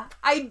 yeah,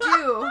 I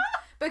do.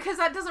 Because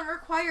that doesn't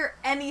require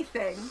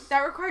anything.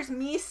 That requires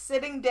me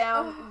sitting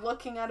down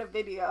looking at a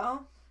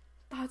video.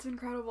 That's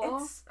incredible.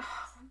 It's...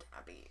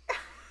 Gabby.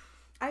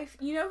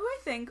 You know who I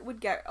think would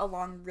get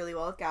along really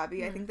well with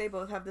Gabby? I think they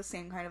both have the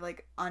same kind of,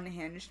 like,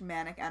 unhinged,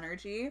 manic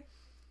energy.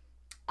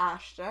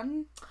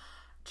 Ashton.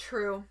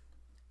 True.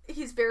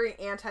 He's very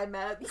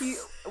anti-meds.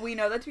 We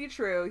know that to be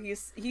true.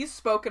 He's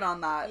spoken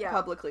on that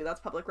publicly. That's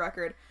public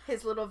record.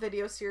 His little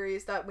video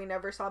series that we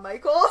never saw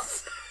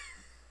Michael's.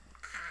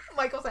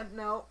 Michael said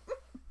no.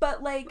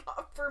 But, like...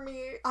 Not for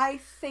me. I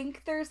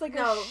think there's, like,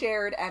 a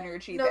shared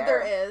energy there. No,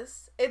 there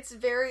is. It's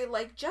very,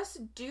 like,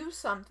 just do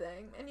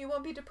something, and you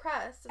won't be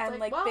depressed. It's and,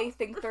 like, well... they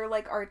think they're,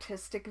 like,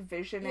 artistic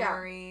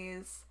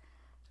visionaries.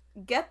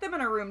 Yeah. Get them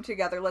in a room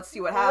together. Let's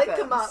see what happens. Link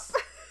them up.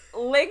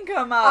 Link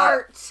them up.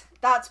 Art.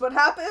 That's what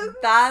happens.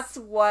 That's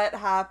what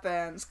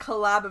happens.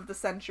 Collab of the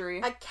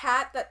century. A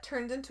cat that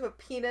turns into a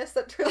penis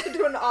that turns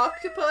into an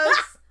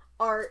octopus.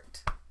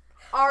 Art.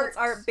 That's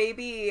art,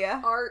 baby.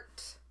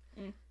 Art.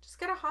 Just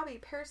get a hobby.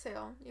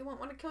 Parasail. You won't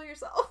want to kill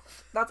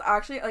yourself. That's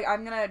actually, like,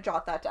 I'm gonna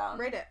jot that down.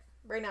 Write it.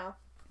 Right now.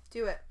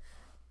 Do it.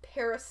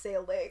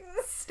 Parasailing.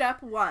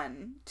 Step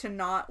 1 to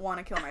not want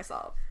to kill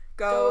myself.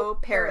 Go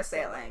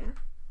parasailing.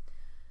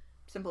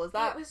 Simple as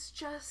that. It was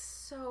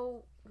just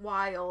so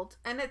wild.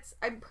 And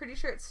I'm pretty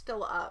sure it's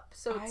still up.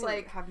 So it's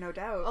I have no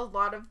doubt. A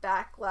lot of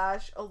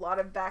backlash, a lot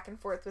of back and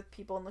forth with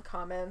people in the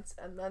comments,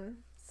 and then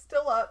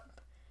still up.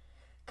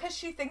 Because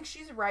she thinks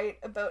she's right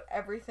about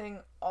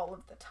everything all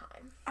of the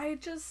time. I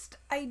do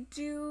think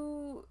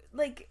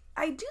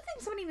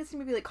somebody needs to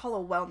maybe, like, call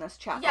a wellness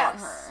check on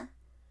her.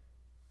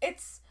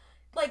 It's,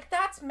 like,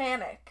 that's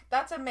manic.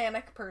 That's a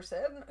manic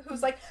person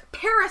who's like,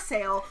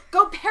 parasail!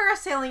 Go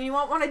parasailing, you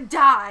won't want to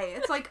die!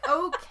 It's like,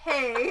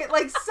 okay,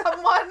 like,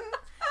 someone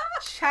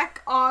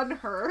check on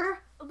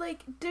her.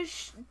 Like,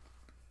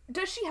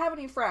 does she have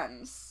any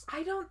friends?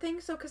 I don't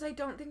think so, because I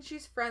don't think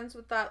she's friends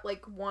with that,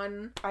 like,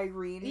 one...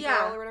 Irene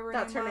girl or whatever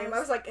that's her name name. was.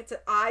 I was like, it's an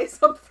I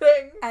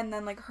something. And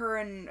then, like, her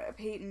and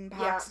Peyton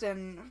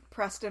Paxton,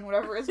 Preston,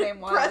 whatever his name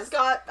was.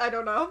 Prescott, I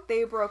don't know.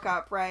 They broke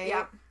up, right?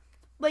 Yeah.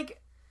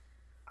 Like,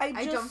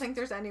 I don't think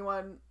there's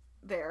anyone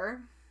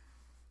there.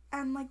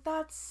 And, like,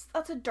 that's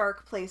a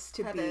dark place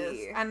to be.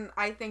 Is. And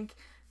I think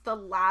the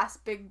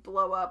last big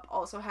blow up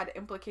also had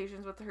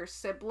implications with her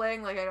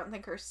sibling. Like, I don't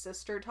think her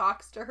sister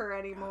talks to her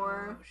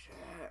anymore. Oh,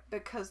 shit.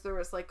 Because there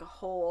was, like, a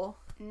whole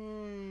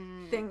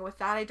thing with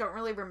that. I don't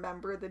really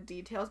remember the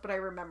details, but I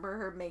remember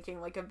her making,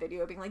 like, a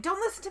video being like, don't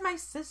listen to my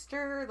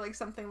sister, like,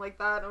 something like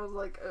that. And I was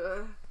like,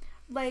 ugh.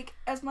 Like,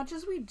 as much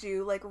as we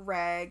do, like,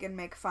 rag and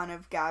make fun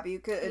of Gabby,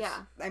 cause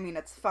I mean,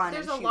 it's fun.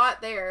 There's and a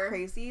lot there.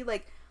 Crazy.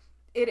 Like,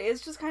 it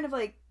is just kind of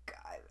like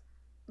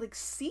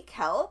seek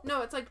help.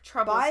 No, it's like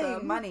troublesome.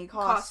 Buying money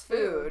costs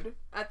food.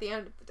 At the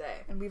end of the day.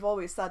 And we've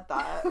always said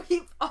that.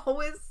 We've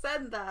always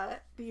said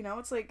that. But, you know,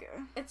 it's like...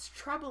 It's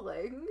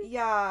troubling.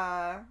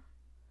 Yeah.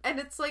 And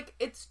it's like,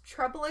 it's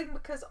troubling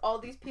because all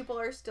these people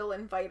are still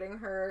inviting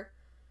her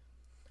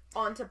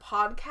onto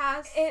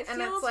podcasts. It and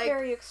feels it's like,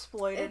 very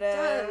exploitative. It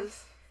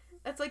does.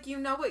 It's like, you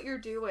know what you're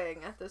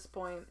doing at this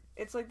point.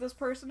 It's like, this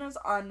person is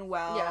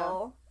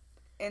unwell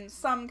in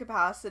some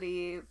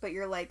capacity, but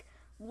you're like,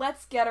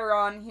 let's get her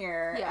on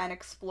here and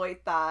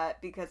exploit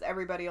that because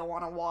everybody will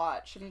want to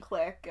watch and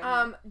click.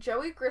 And...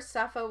 Joey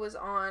Graceffa was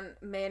on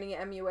Manny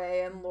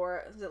MUA and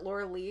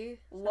Laura Lee?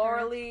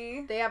 Laura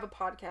Lee. They have a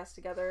podcast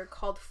together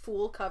called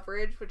Fool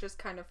Coverage, which is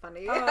kind of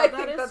funny. Oh, I that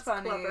think is that's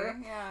funny. Clever.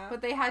 Yeah.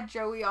 But they had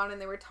Joey on and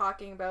they were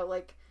talking about,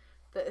 like,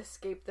 the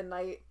Escape the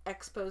Night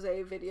expose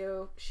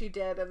video she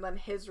did, and then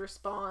his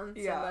response,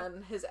 and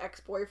then his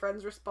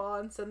ex-boyfriend's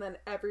response, and then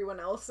everyone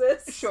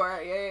else's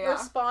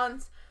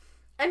response.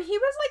 And he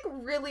was, like,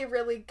 really,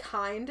 really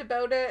kind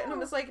about it, and it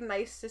was, like,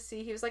 nice to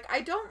see. He was like,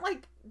 I don't,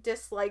 like,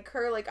 dislike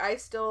her. Like, I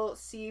still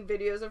see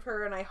videos of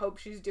her, and I hope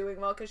she's doing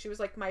well, because she was,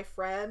 like, my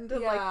friend.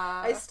 And, like,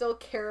 I still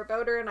care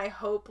about her, and I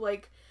hope,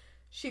 like,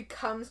 she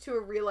comes to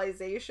a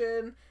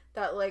realization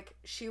that, like,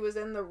 she was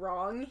in the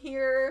wrong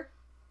here.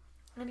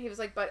 And he was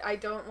like, but I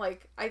don't,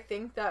 like, I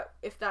think that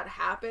if that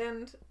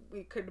happened,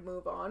 we could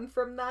move on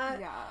from that.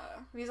 Yeah.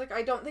 And he's like,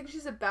 I don't think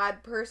she's a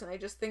bad person. I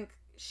just think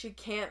she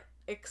can't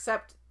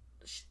accept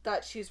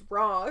that she's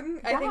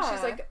wrong. I think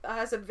she's, like,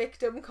 has a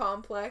victim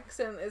complex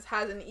and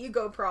has an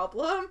ego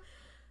problem.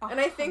 100%. And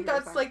I think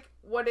that's, like,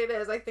 what it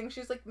is. I think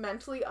she's, like,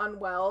 mentally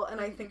unwell,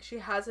 and I think she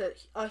has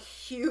a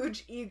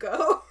huge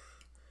ego.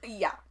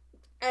 Yeah.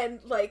 And,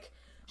 like,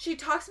 she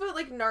talks about,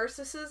 like,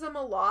 narcissism a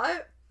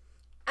lot,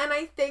 and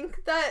I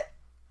think that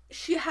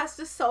she has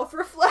to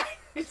self-reflect.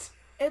 It's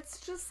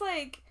just,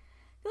 like,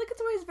 I feel like it's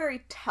always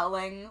very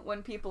telling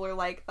when people are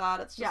like that.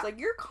 It's just like,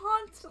 you're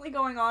constantly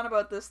going on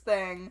about this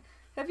thing.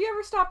 Have you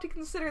ever stopped to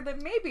consider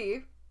that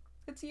maybe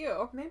it's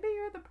you? Maybe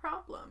you're the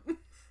problem.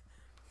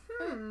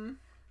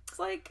 It's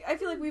like, I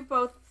feel like we've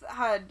both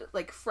had,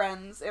 like,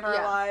 friends in our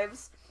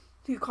lives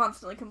who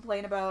constantly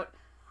complain about,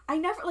 I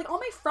never, like, all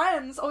my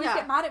friends always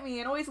get mad at me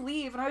and always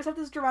leave, and I always have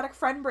these dramatic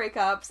friend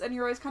breakups, and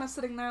you're always kind of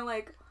sitting there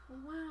like,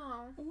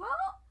 wow. Well,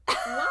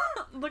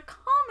 the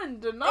common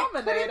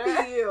denominator. It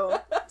couldn't be you.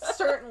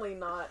 Certainly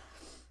not.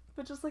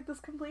 But just, like, this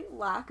complete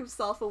lack of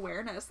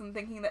self-awareness and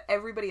thinking that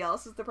everybody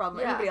else is the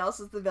problem, everybody else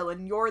is the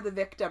villain, you're the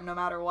victim no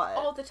matter what.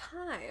 All the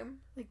time.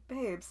 Like,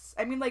 babes.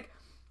 I mean, like,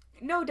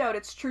 no doubt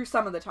it's true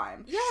some of the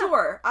time. Yeah.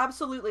 Sure,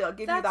 absolutely, I'll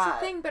give you that. That's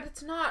the thing, but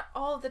it's not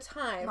all the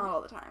time. Not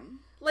all the time.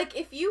 Like,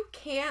 if you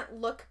can't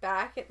look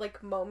back at,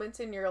 like, moments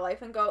in your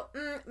life and go,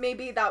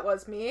 maybe that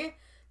was me,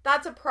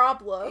 that's a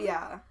problem.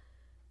 Yeah.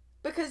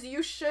 Because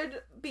you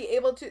should be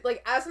able to,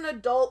 like, as an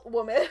adult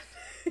woman,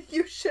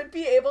 you should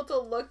be able to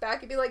look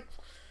back and be like,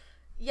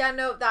 Yeah,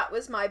 no, that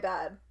was my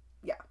bad.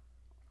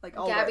 Like,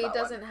 I'll Gabby wear that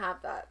doesn't one.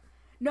 have that.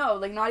 No,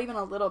 like, not even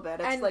a little bit.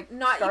 It's, And like,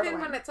 not startling.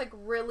 even when it's, like,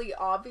 really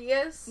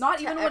obvious Not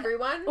to even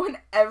everyone. when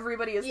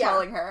everybody is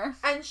telling her.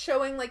 And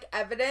showing, like,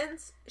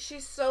 evidence.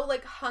 She's so,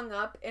 like, hung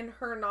up in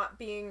her not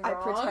being wrong.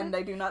 I pretend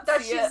I do not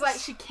that see she's it. like,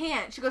 she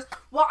can't. She goes,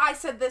 well, I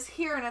said this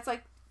here, and it's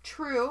like,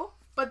 true.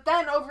 But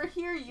then over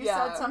here, you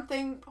said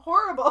something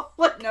horrible.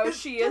 Like, no,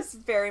 she is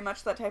very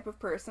much that type of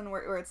person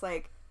where it's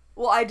like,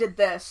 well, I did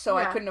this, so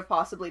I couldn't have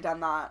possibly done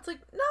that. It's like,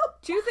 nope.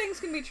 Two things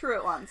can be true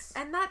at once.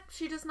 And that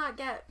she does not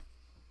get.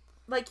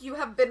 Like, you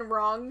have been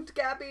wronged,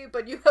 Gabby,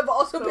 but you have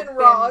also been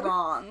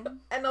wrong.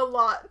 And a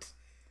lot.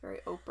 Very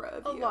Oprah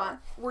of a you.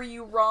 Lot. Were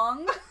you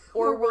wrong?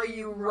 Or were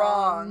you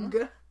wrong?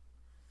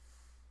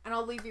 And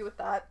I'll leave you with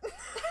that.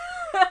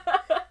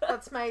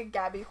 That's my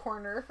Gabby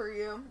corner for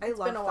you. It's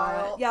love been a that.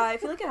 while. Yeah, I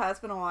feel like it has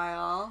been a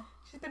while.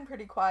 She's been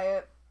pretty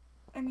quiet.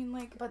 I mean,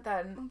 like... But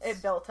then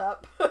it built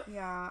up.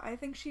 Yeah, I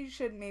think she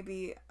should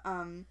maybe,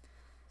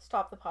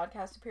 stop the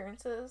podcast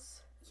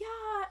appearances. Yeah,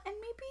 and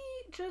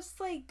maybe just,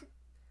 like,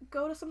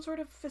 go to some sort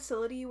of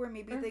facility where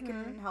maybe they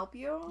can help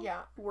you. Yeah.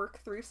 Work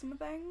through some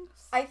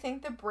things. I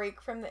think the break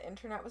from the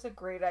internet was a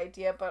great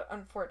idea, but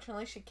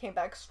unfortunately she came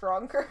back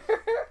stronger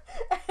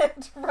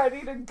and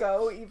ready to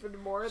go even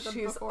more than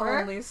She's before.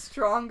 She's only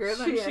stronger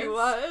than she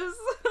was.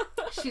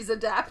 She's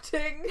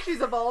adapting.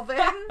 She's evolving.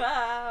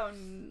 Oh,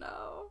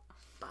 no.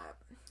 But,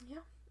 yeah.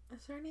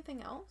 Is there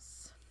anything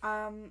else?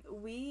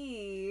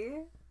 We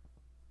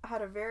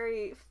had a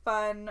very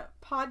fun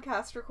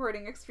podcast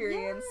recording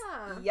experience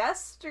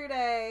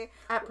yesterday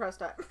at Press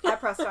Time. at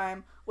Press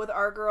Time with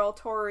our girl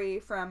Tori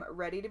from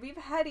Ready to Be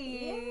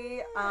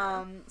Petty.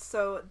 Yeah.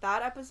 So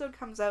that episode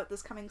comes out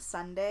this coming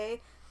Sunday,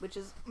 which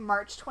is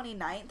March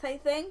 29th, I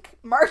think.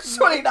 March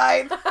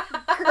 29th,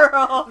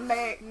 girl.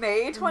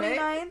 May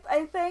 29th,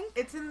 I think.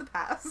 It's in the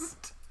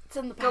past. It's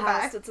in the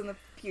past, it's in the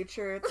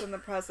future, it's in the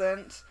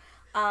present.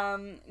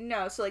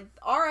 No, so, like,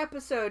 our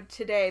episode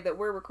today that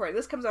we're recording,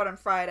 this comes out on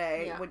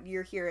Friday. Yeah. When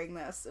you're hearing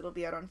this, it'll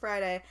be out on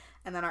Friday.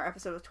 And then our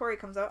episode with Tori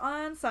comes out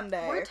on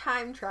Sunday. We're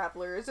time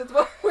travelers, is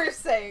what we're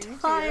saying.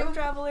 Time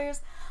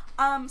travelers.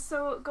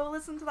 So go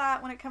listen to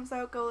that when it comes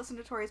out. Go listen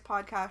to Tori's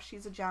podcast.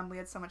 She's a gem. We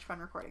had so much fun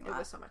recording that. It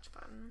was so much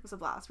fun. It was a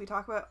blast. We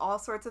talk about all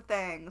sorts of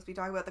things. We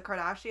talk about the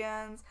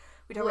Kardashians.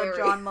 We talk Larry. about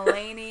John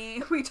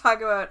Mulaney. We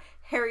talk about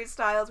Harry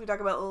Styles. We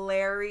talk about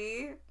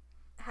Larry.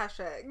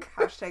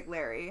 Hashtag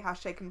Larry.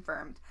 Hashtag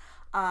confirmed.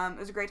 It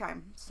was a great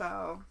time.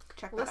 So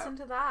check that out. Listen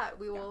to that.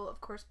 We will,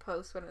 of course,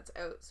 post when it's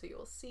out, so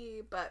you'll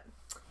see. But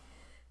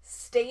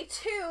stay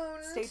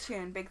tuned. Stay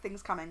tuned. Big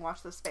things coming.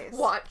 Watch this space.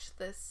 Watch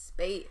this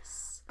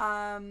space.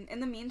 In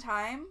the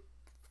meantime,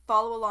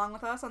 follow along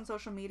with us on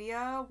social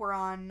media. We're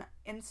on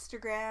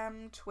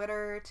Instagram,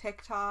 Twitter,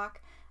 TikTok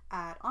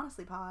at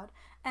HonestlyPod,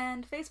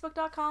 and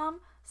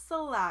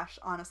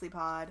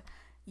Facebook.com/HonestlyPod.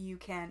 You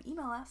can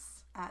email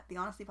us at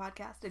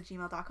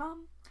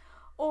thehonestlypodcast@gmail.com,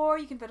 or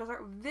you can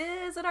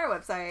visit our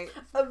website.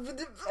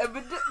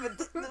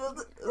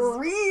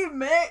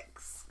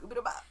 Remix.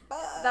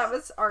 That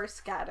was our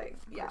scatting,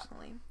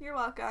 personally. You're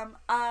welcome.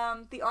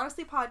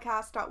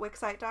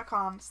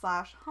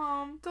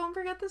 thehonestlypodcast.wixsite.com/home. Don't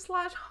forget the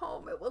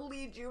 /home. It will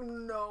lead you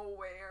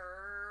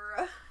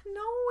nowhere.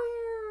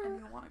 And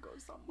you want to go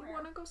somewhere. You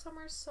want to go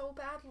somewhere so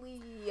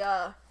badly.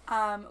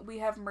 We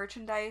have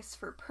merchandise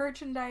for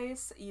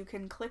Perchandise. You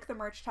can click the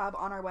merch tab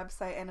on our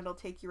website and it'll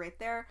take you right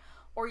there.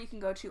 Or you can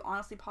go to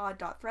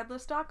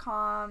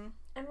honestlypod.threadless.com.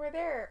 And we're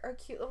there. Our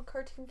cute little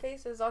cartoon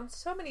faces on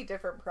so many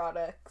different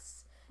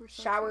products. So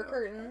shower cute.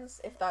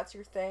 curtains, if that's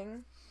your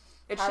thing.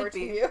 It Power should to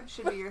be. you. It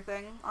should be your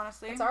thing,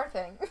 honestly. It's our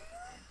thing.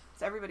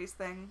 It's everybody's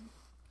thing.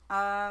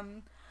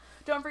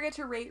 Don't forget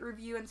to rate,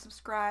 review, and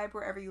subscribe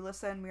wherever you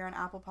listen. We are on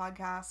Apple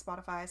Podcasts,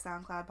 Spotify,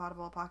 SoundCloud,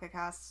 Audible, Pocket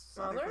Casts,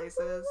 other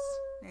places,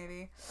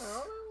 maybe. I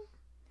don't know.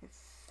 If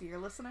you're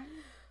listening,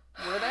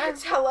 we're there.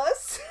 Tell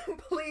us.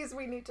 Please,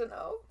 we need to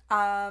know.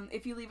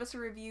 If you leave us a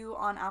review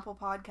on Apple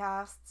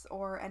Podcasts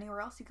or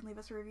anywhere else you can leave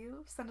us a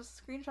review, send us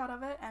a screenshot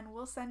of it and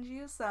we'll send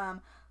you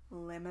some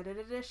limited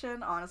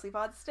edition Honestly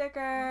Pod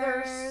stickers.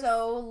 They're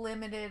so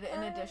limited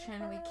in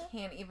edition, we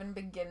can't even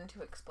begin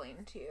to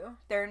explain to you.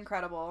 They're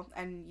incredible,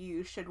 and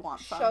you should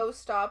want some.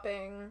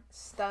 Show-stopping,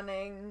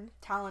 stunning,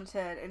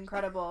 talented,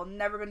 incredible,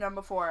 never been done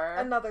before.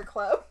 Another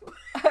club.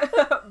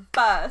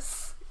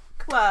 Bus.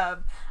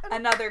 Club.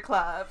 Another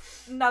club.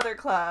 Another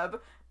club.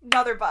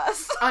 Another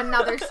bus.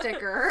 Another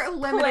sticker.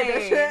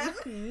 Limited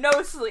edition.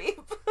 No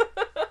sleep.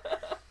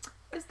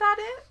 Is that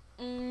it?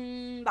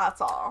 That's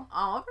all.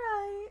 All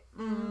right.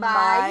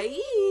 Bye.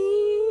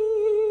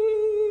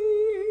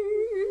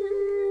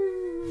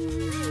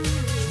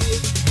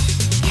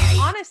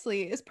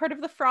 Honestly is part of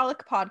the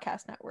Frolic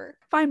Podcast Network.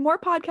 Find more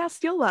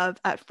podcasts you'll love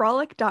at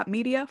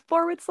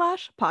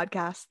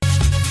frolic.media/podcast.